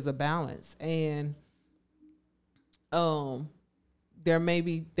relationship is a balance, and there may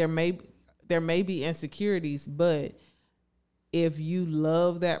be insecurities, but if you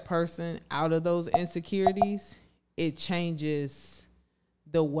love that person out of those insecurities, it changes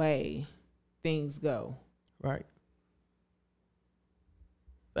the way things go. Right.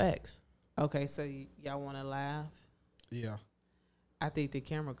 Facts. Okay, so y'all want to laugh? Yeah. I think the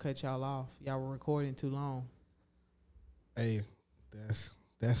camera cut y'all off. Y'all were recording too long. Hey, that's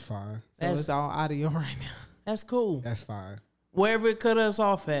fine. So it's all audio right now. That's cool. That's fine. Wherever it cut us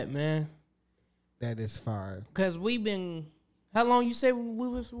off at, man. That is fine. Because we've been... How long you say we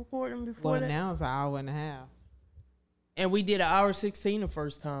was recording before that? Now it's an hour and a half. And we did an hour 16 the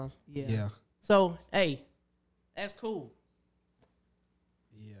first time. Yeah. So, hey, that's cool.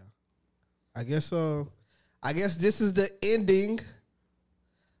 Yeah. I guess this is the ending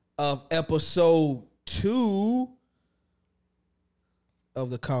of episode 2 of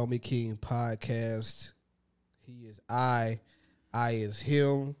the Call Me King podcast. He is I is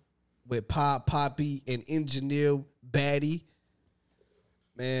him, with Pop, Poppy, and Engineer Batty.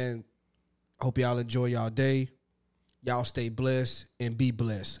 Man, hope y'all enjoy y'all day. Y'all stay blessed and be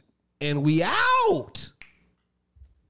blessed. And we out!